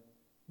from the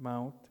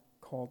mount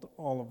called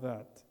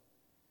Olivet.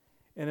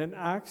 And in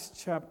Acts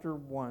chapter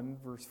 1,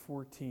 verse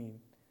 14,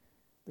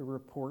 the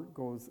report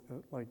goes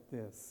like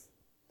this.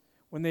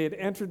 When they had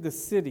entered the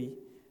city,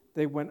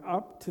 they went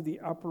up to the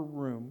upper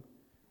room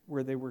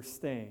where they were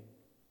staying.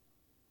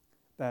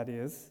 That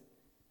is,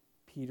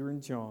 Peter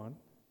and John,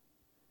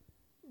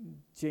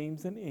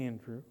 James and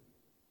Andrew,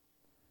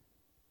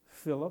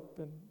 Philip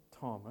and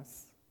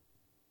Thomas,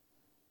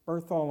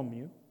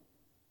 Bartholomew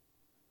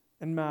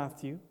and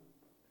Matthew,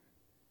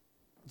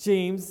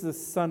 James the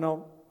son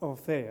of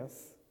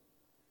Alphaeus,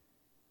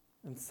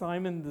 and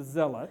Simon the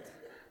Zealot,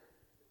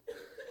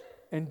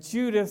 and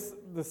Judas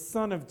the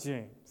son of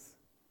James.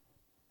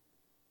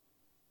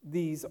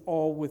 These,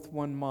 all with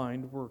one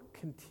mind, were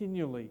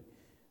continually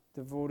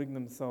devoting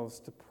themselves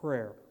to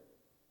prayer,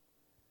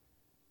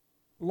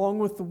 along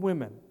with the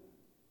women,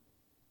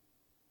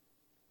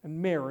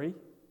 and Mary,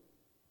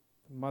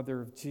 the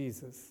mother of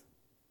Jesus,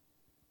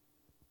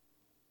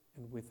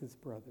 and with his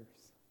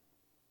brothers.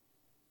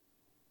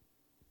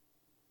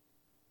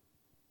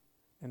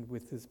 And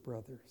with his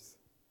brothers.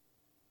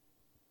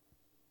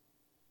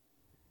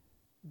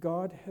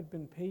 God had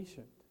been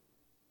patient,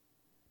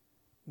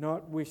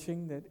 not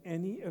wishing that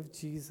any of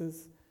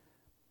Jesus'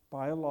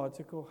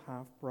 biological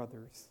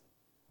half-brothers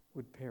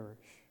would perish.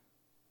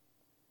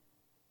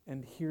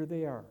 And here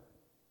they are,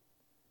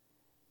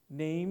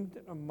 named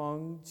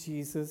among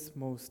Jesus'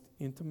 most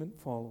intimate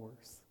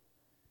followers,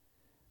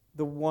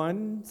 the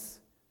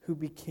ones who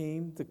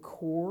became the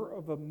core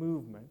of a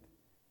movement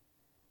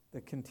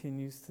that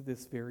continues to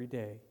this very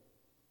day,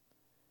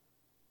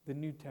 the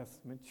New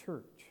Testament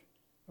church,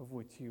 of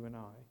which you and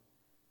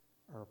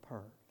I are a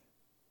part.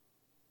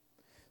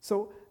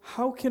 So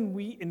how can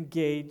we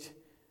engage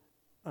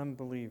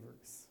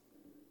unbelievers?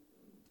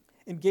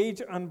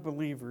 Engage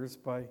unbelievers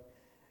by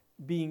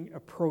being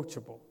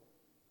approachable.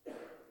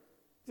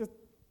 Just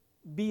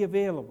be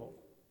available.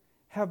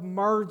 Have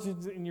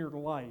margins in your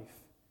life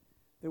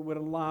that would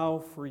allow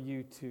for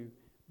you to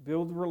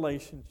build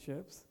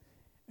relationships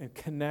and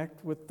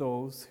connect with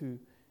those who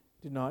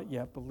do not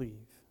yet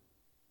believe.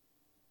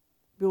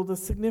 Build a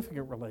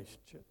significant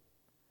relationship.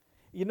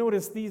 You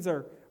notice these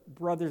are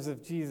brothers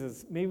of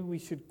Jesus. Maybe we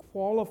should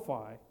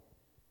qualify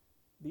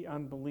the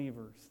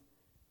unbelievers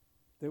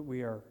that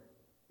we are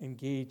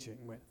engaging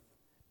with.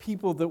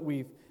 People that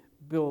we've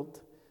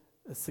built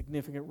a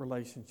significant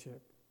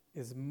relationship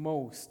is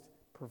most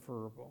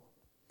preferable.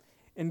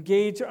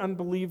 Engage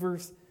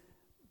unbelievers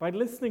by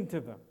listening to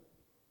them.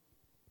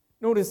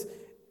 Notice,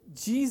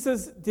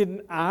 Jesus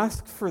didn't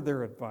ask for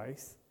their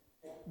advice.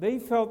 They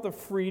felt the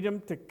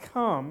freedom to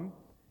come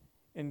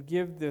and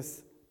give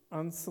this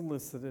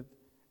unsolicited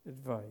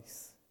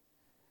advice.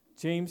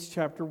 James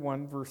chapter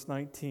 1, verse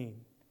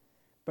 19.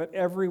 But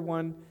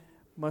everyone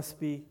must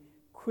be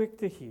quick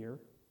to hear,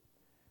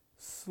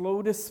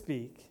 slow to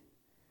speak,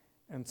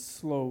 and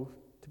slow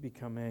to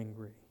become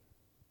angry.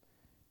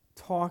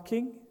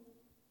 Talking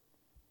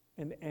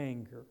and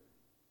anger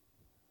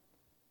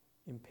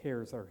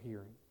impairs our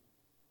hearing.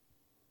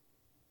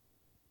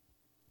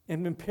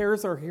 And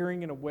impairs our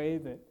hearing in a way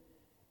that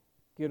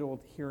good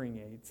old hearing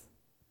aids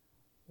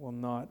will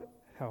not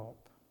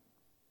help.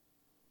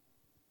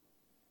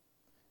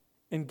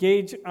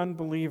 Engage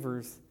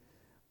unbelievers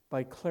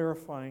by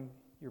clarifying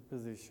your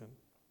position.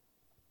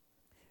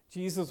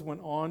 Jesus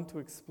went on to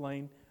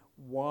explain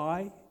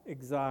why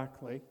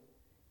exactly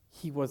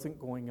he wasn't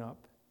going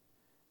up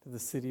to the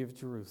city of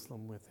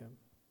Jerusalem with him.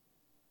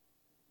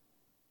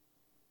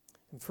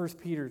 In 1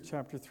 Peter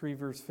chapter 3,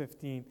 verse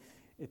 15,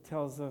 it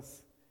tells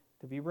us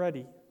to be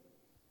ready.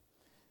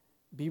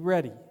 Be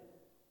ready.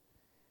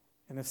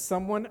 And if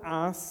someone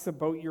asks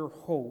about your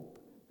hope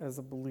as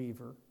a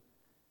believer,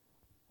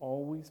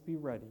 always be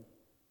ready.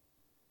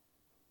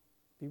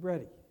 Be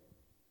ready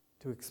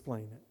to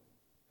explain it.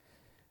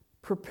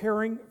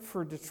 Preparing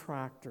for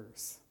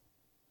detractors.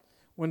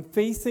 When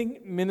facing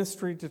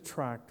ministry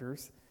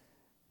detractors,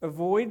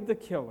 avoid the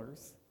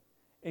killers,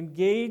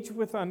 engage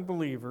with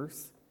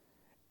unbelievers,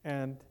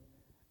 and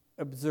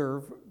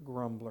observe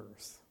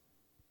grumblers.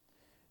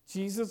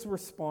 Jesus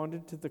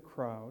responded to the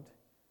crowd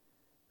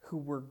who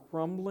were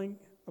grumbling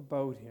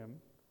about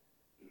him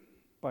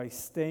by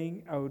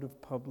staying out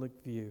of public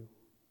view.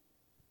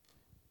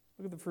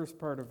 Look at the first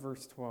part of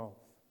verse 12.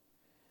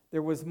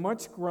 There was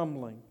much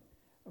grumbling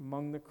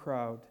among the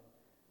crowd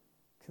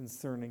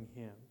concerning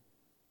him.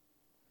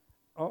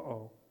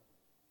 Uh-oh.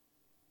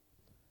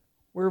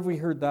 Where have we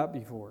heard that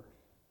before?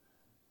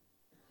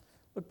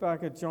 Look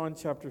back at John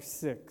chapter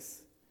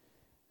 6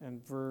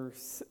 and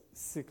verse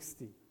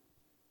 60.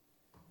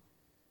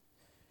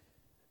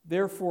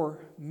 Therefore,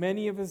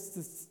 many of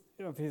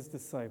his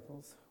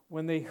disciples,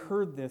 when they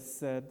heard this,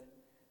 said,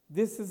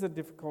 "This is a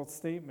difficult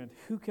statement.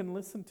 Who can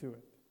listen to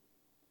it?"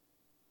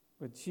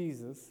 But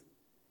Jesus,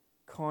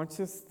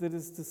 conscious that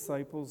his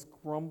disciples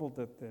grumbled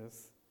at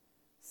this,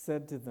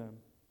 said to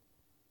them,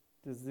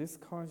 "Does this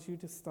cause you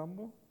to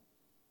stumble?"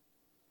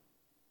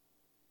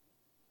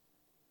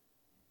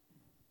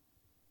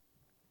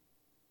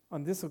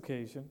 On this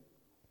occasion,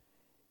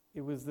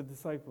 it was the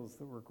disciples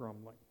that were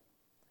grumbling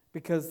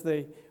because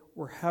they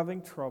were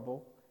having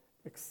trouble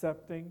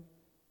accepting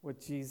what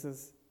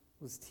Jesus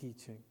was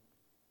teaching.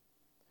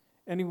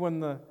 Anyone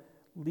the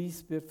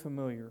least bit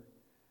familiar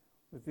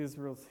with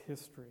Israel's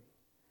history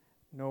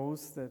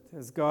knows that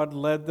as God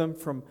led them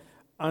from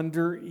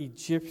under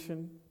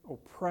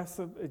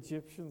oppressive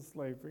Egyptian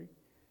slavery,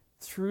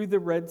 through the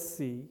Red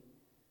Sea,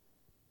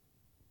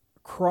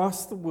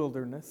 across the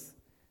wilderness,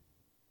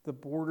 the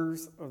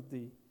borders of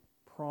the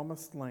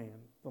promised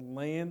land, the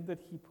land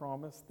that he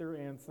promised their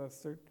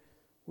ancestors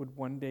would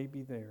one day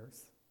be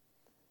theirs.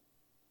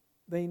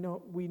 We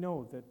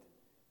know that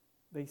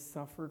they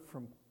suffered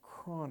from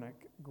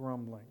chronic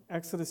grumbling.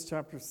 Exodus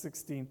chapter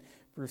 16,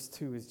 verse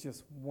 2 is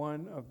just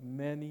one of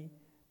many,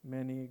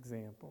 many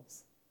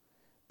examples.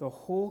 The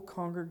whole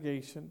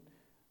congregation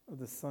of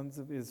the sons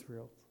of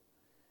Israel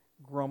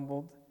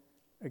grumbled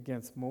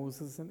against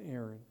Moses and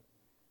Aaron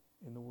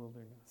in the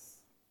wilderness.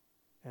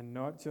 And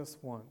not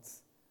just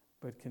once,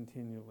 but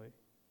continually.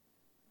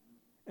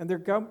 And their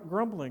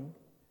grumbling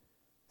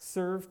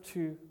served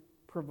to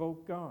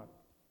provoke God.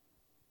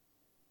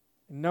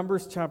 In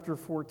Numbers chapter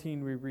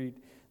 14, we read,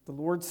 "The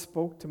Lord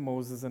spoke to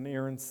Moses and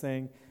Aaron,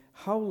 saying,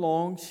 'How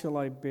long shall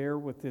I bear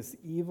with this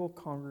evil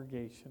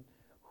congregation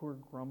who are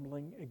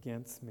grumbling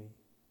against me?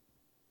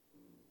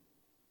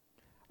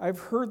 I've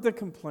heard the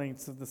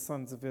complaints of the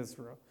sons of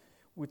Israel,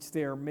 which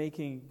they are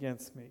making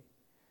against me.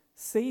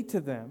 Say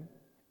to them,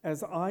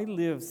 as I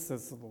live,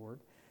 says the Lord,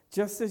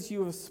 just as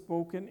you have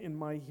spoken in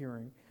my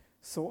hearing,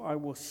 so I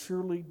will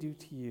surely do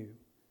to you.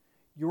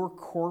 Your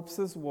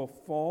corpses will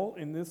fall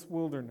in this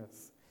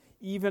wilderness,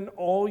 even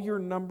all your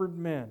numbered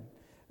men,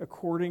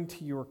 according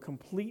to your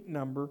complete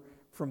number,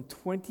 from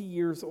 20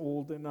 years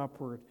old and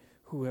upward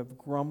who have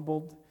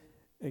grumbled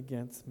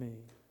against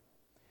me.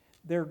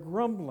 Their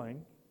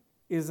grumbling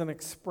is an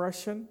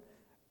expression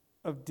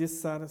of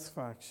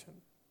dissatisfaction.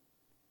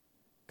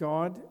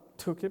 God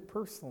took it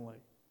personally,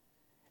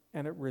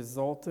 and it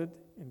resulted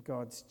in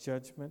God's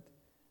judgment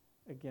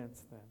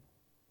against them.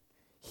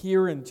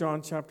 Here in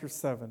John chapter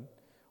 7,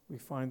 we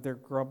find their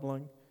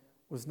grumbling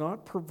was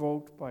not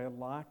provoked by a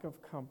lack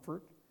of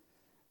comfort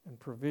and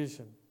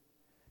provision,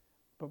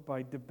 but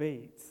by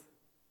debates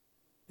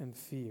and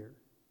fear.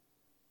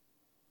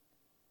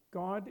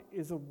 God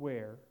is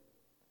aware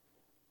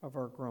of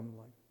our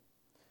grumbling.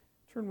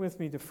 Turn with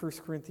me to 1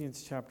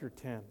 Corinthians chapter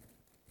 10.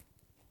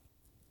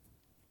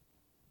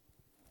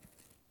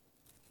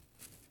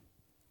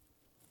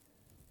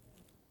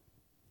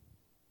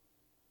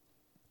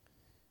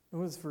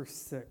 Notice verse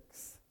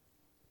 6.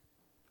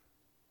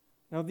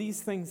 Now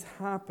these things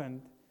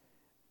happened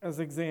as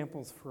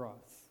examples for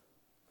us.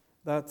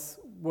 That's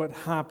what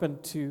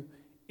happened to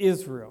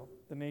Israel,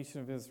 the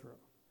nation of Israel.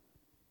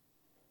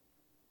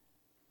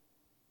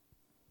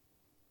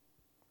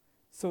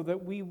 So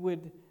that we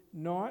would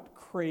not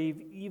crave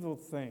evil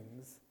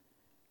things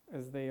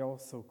as they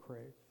also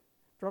craved.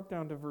 Drop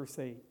down to verse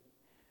 8.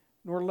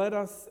 Nor let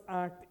us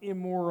act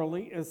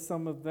immorally as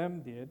some of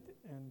them did,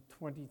 and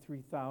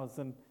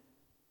 23,000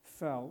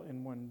 fell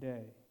in one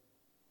day.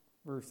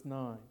 Verse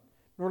 9.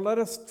 Nor let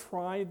us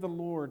try the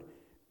Lord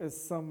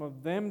as some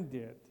of them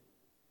did,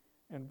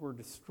 and were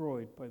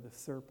destroyed by the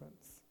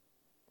serpents.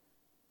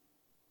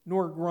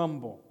 Nor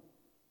grumble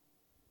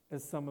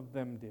as some of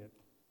them did,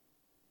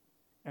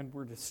 and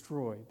were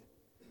destroyed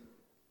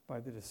by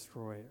the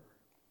destroyer.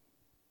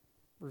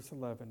 Verse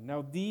 11.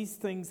 Now these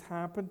things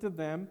happened to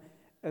them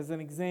as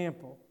an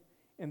example,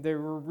 and they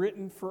were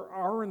written for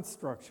our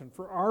instruction,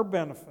 for our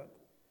benefit,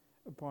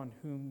 upon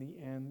whom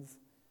the ends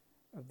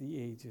of the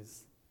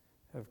ages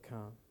have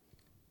come.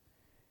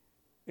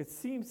 It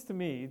seems to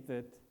me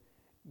that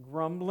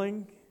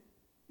grumbling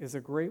is a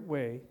great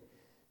way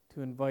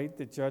to invite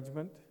the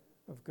judgment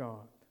of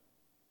God.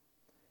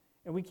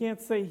 And we can't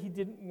say he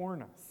didn't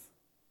warn us.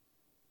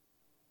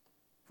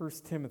 1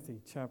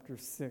 Timothy chapter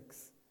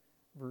 6,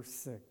 verse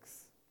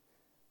 6.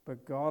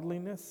 But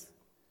godliness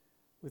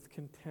with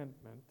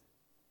contentment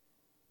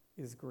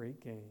is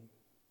great gain.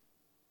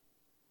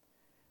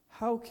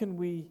 How can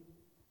we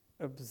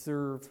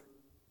observe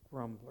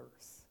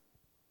grumblers?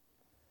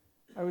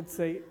 I would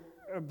say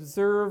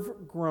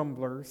observe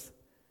grumblers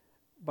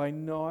by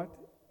not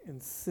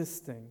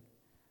insisting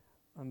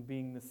on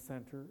being the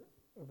center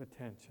of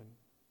attention.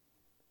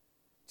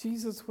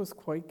 Jesus was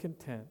quite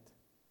content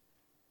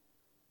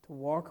to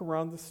walk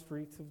around the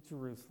streets of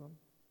Jerusalem,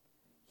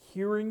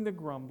 hearing the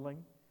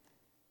grumbling,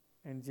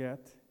 and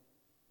yet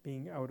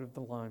being out of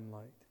the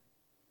limelight.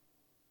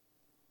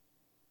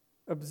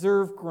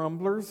 Observe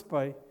grumblers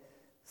by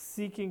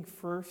seeking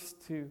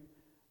first to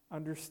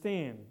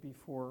understand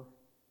before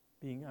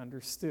being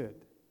understood.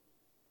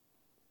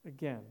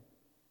 Again,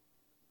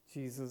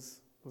 Jesus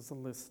was a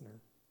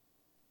listener.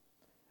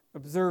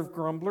 Observe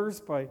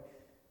grumblers by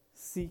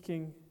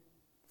seeking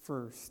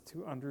first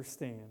to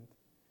understand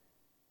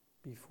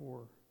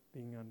before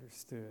being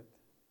understood.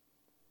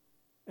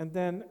 And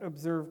then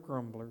observe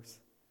grumblers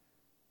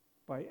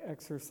by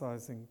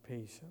exercising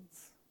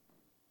patience.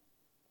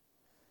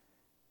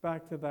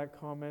 Back to that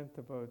comment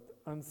about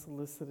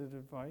unsolicited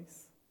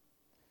advice.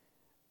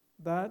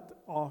 That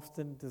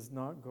often does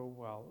not go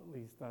well, at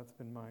least that's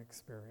been my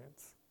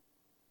experience.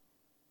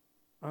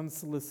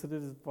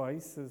 Unsolicited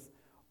advice is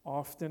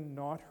often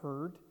not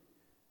heard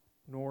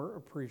nor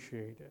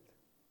appreciated.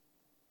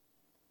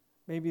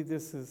 Maybe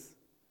this is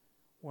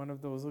one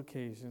of those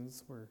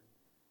occasions where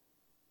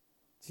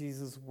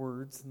Jesus'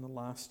 words in the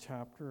last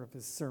chapter of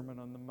his Sermon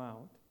on the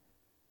Mount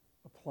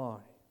apply.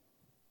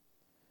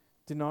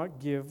 Do not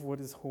give what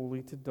is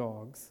holy to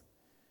dogs,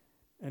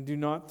 and do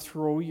not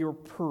throw your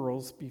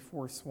pearls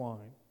before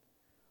swine,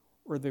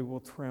 or they will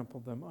trample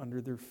them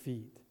under their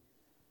feet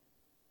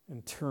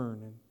and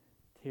turn and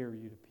tear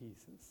you to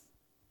pieces.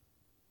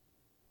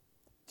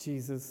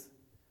 Jesus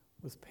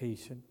was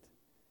patient,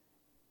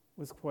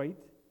 was quite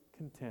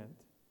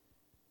content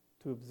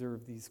to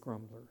observe these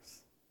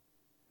grumblers.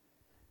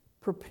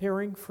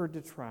 Preparing for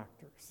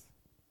detractors.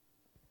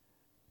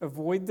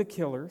 Avoid the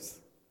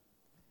killers.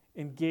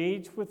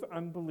 Engage with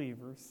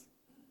unbelievers.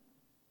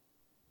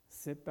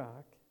 Sit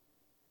back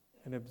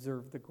and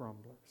observe the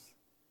grumblers.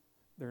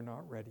 They're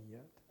not ready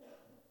yet.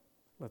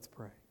 Let's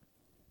pray.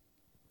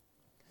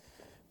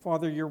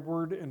 Father, your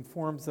word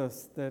informs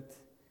us that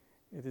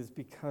it is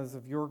because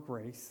of your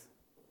grace,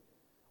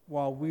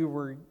 while we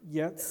were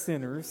yet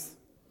sinners,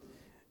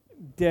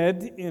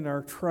 dead in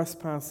our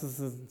trespasses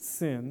and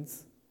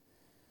sins,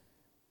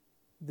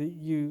 that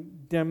you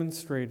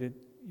demonstrated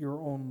your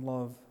own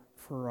love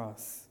for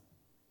us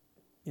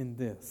in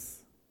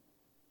this.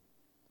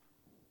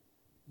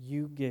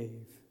 You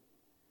gave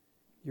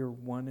your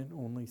one and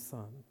only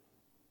Son,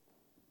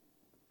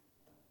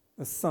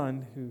 a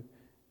Son who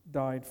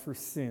died for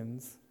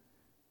sins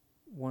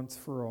once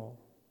for all.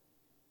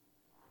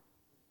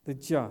 the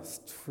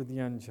just for the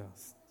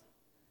unjust,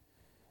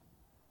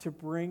 to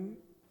bring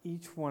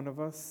each one of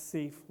us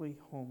safely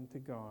home to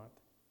God,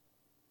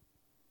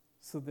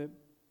 so that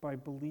by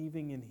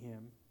believing in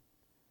him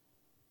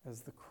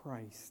as the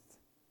Christ,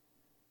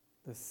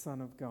 the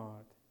Son of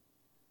God,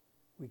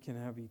 we can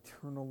have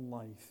eternal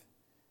life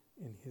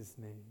in his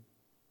name.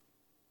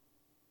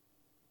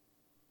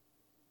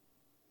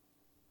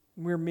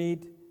 We're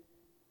made,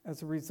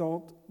 as a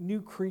result,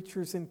 new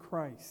creatures in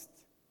Christ.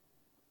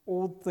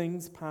 Old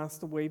things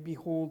passed away.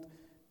 Behold,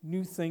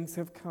 new things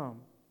have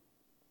come.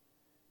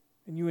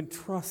 And you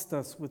entrust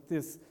us with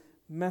this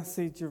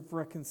message of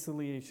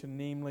reconciliation,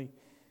 namely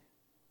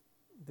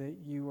that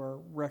you are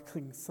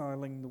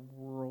reconciling the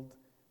world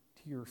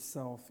to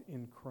yourself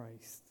in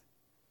Christ,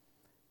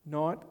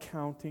 not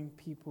counting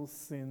people's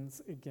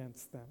sins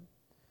against them.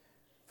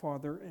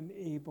 Father,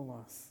 enable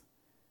us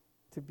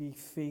to be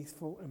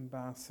faithful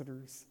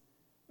ambassadors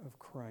of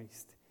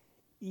Christ,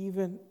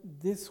 even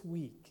this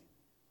week,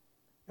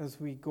 as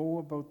we go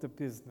about the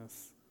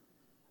business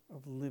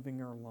of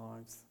living our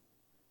lives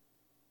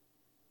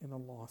in a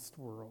lost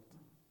world.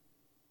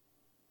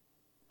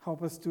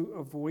 Help us to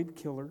avoid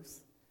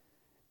killers,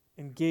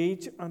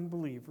 engage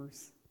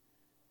unbelievers,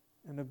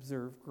 and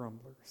observe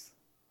grumblers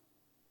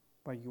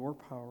by your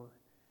power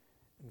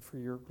and for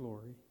your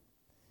glory.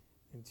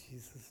 In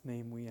Jesus'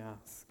 name we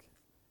ask.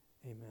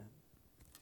 Amen.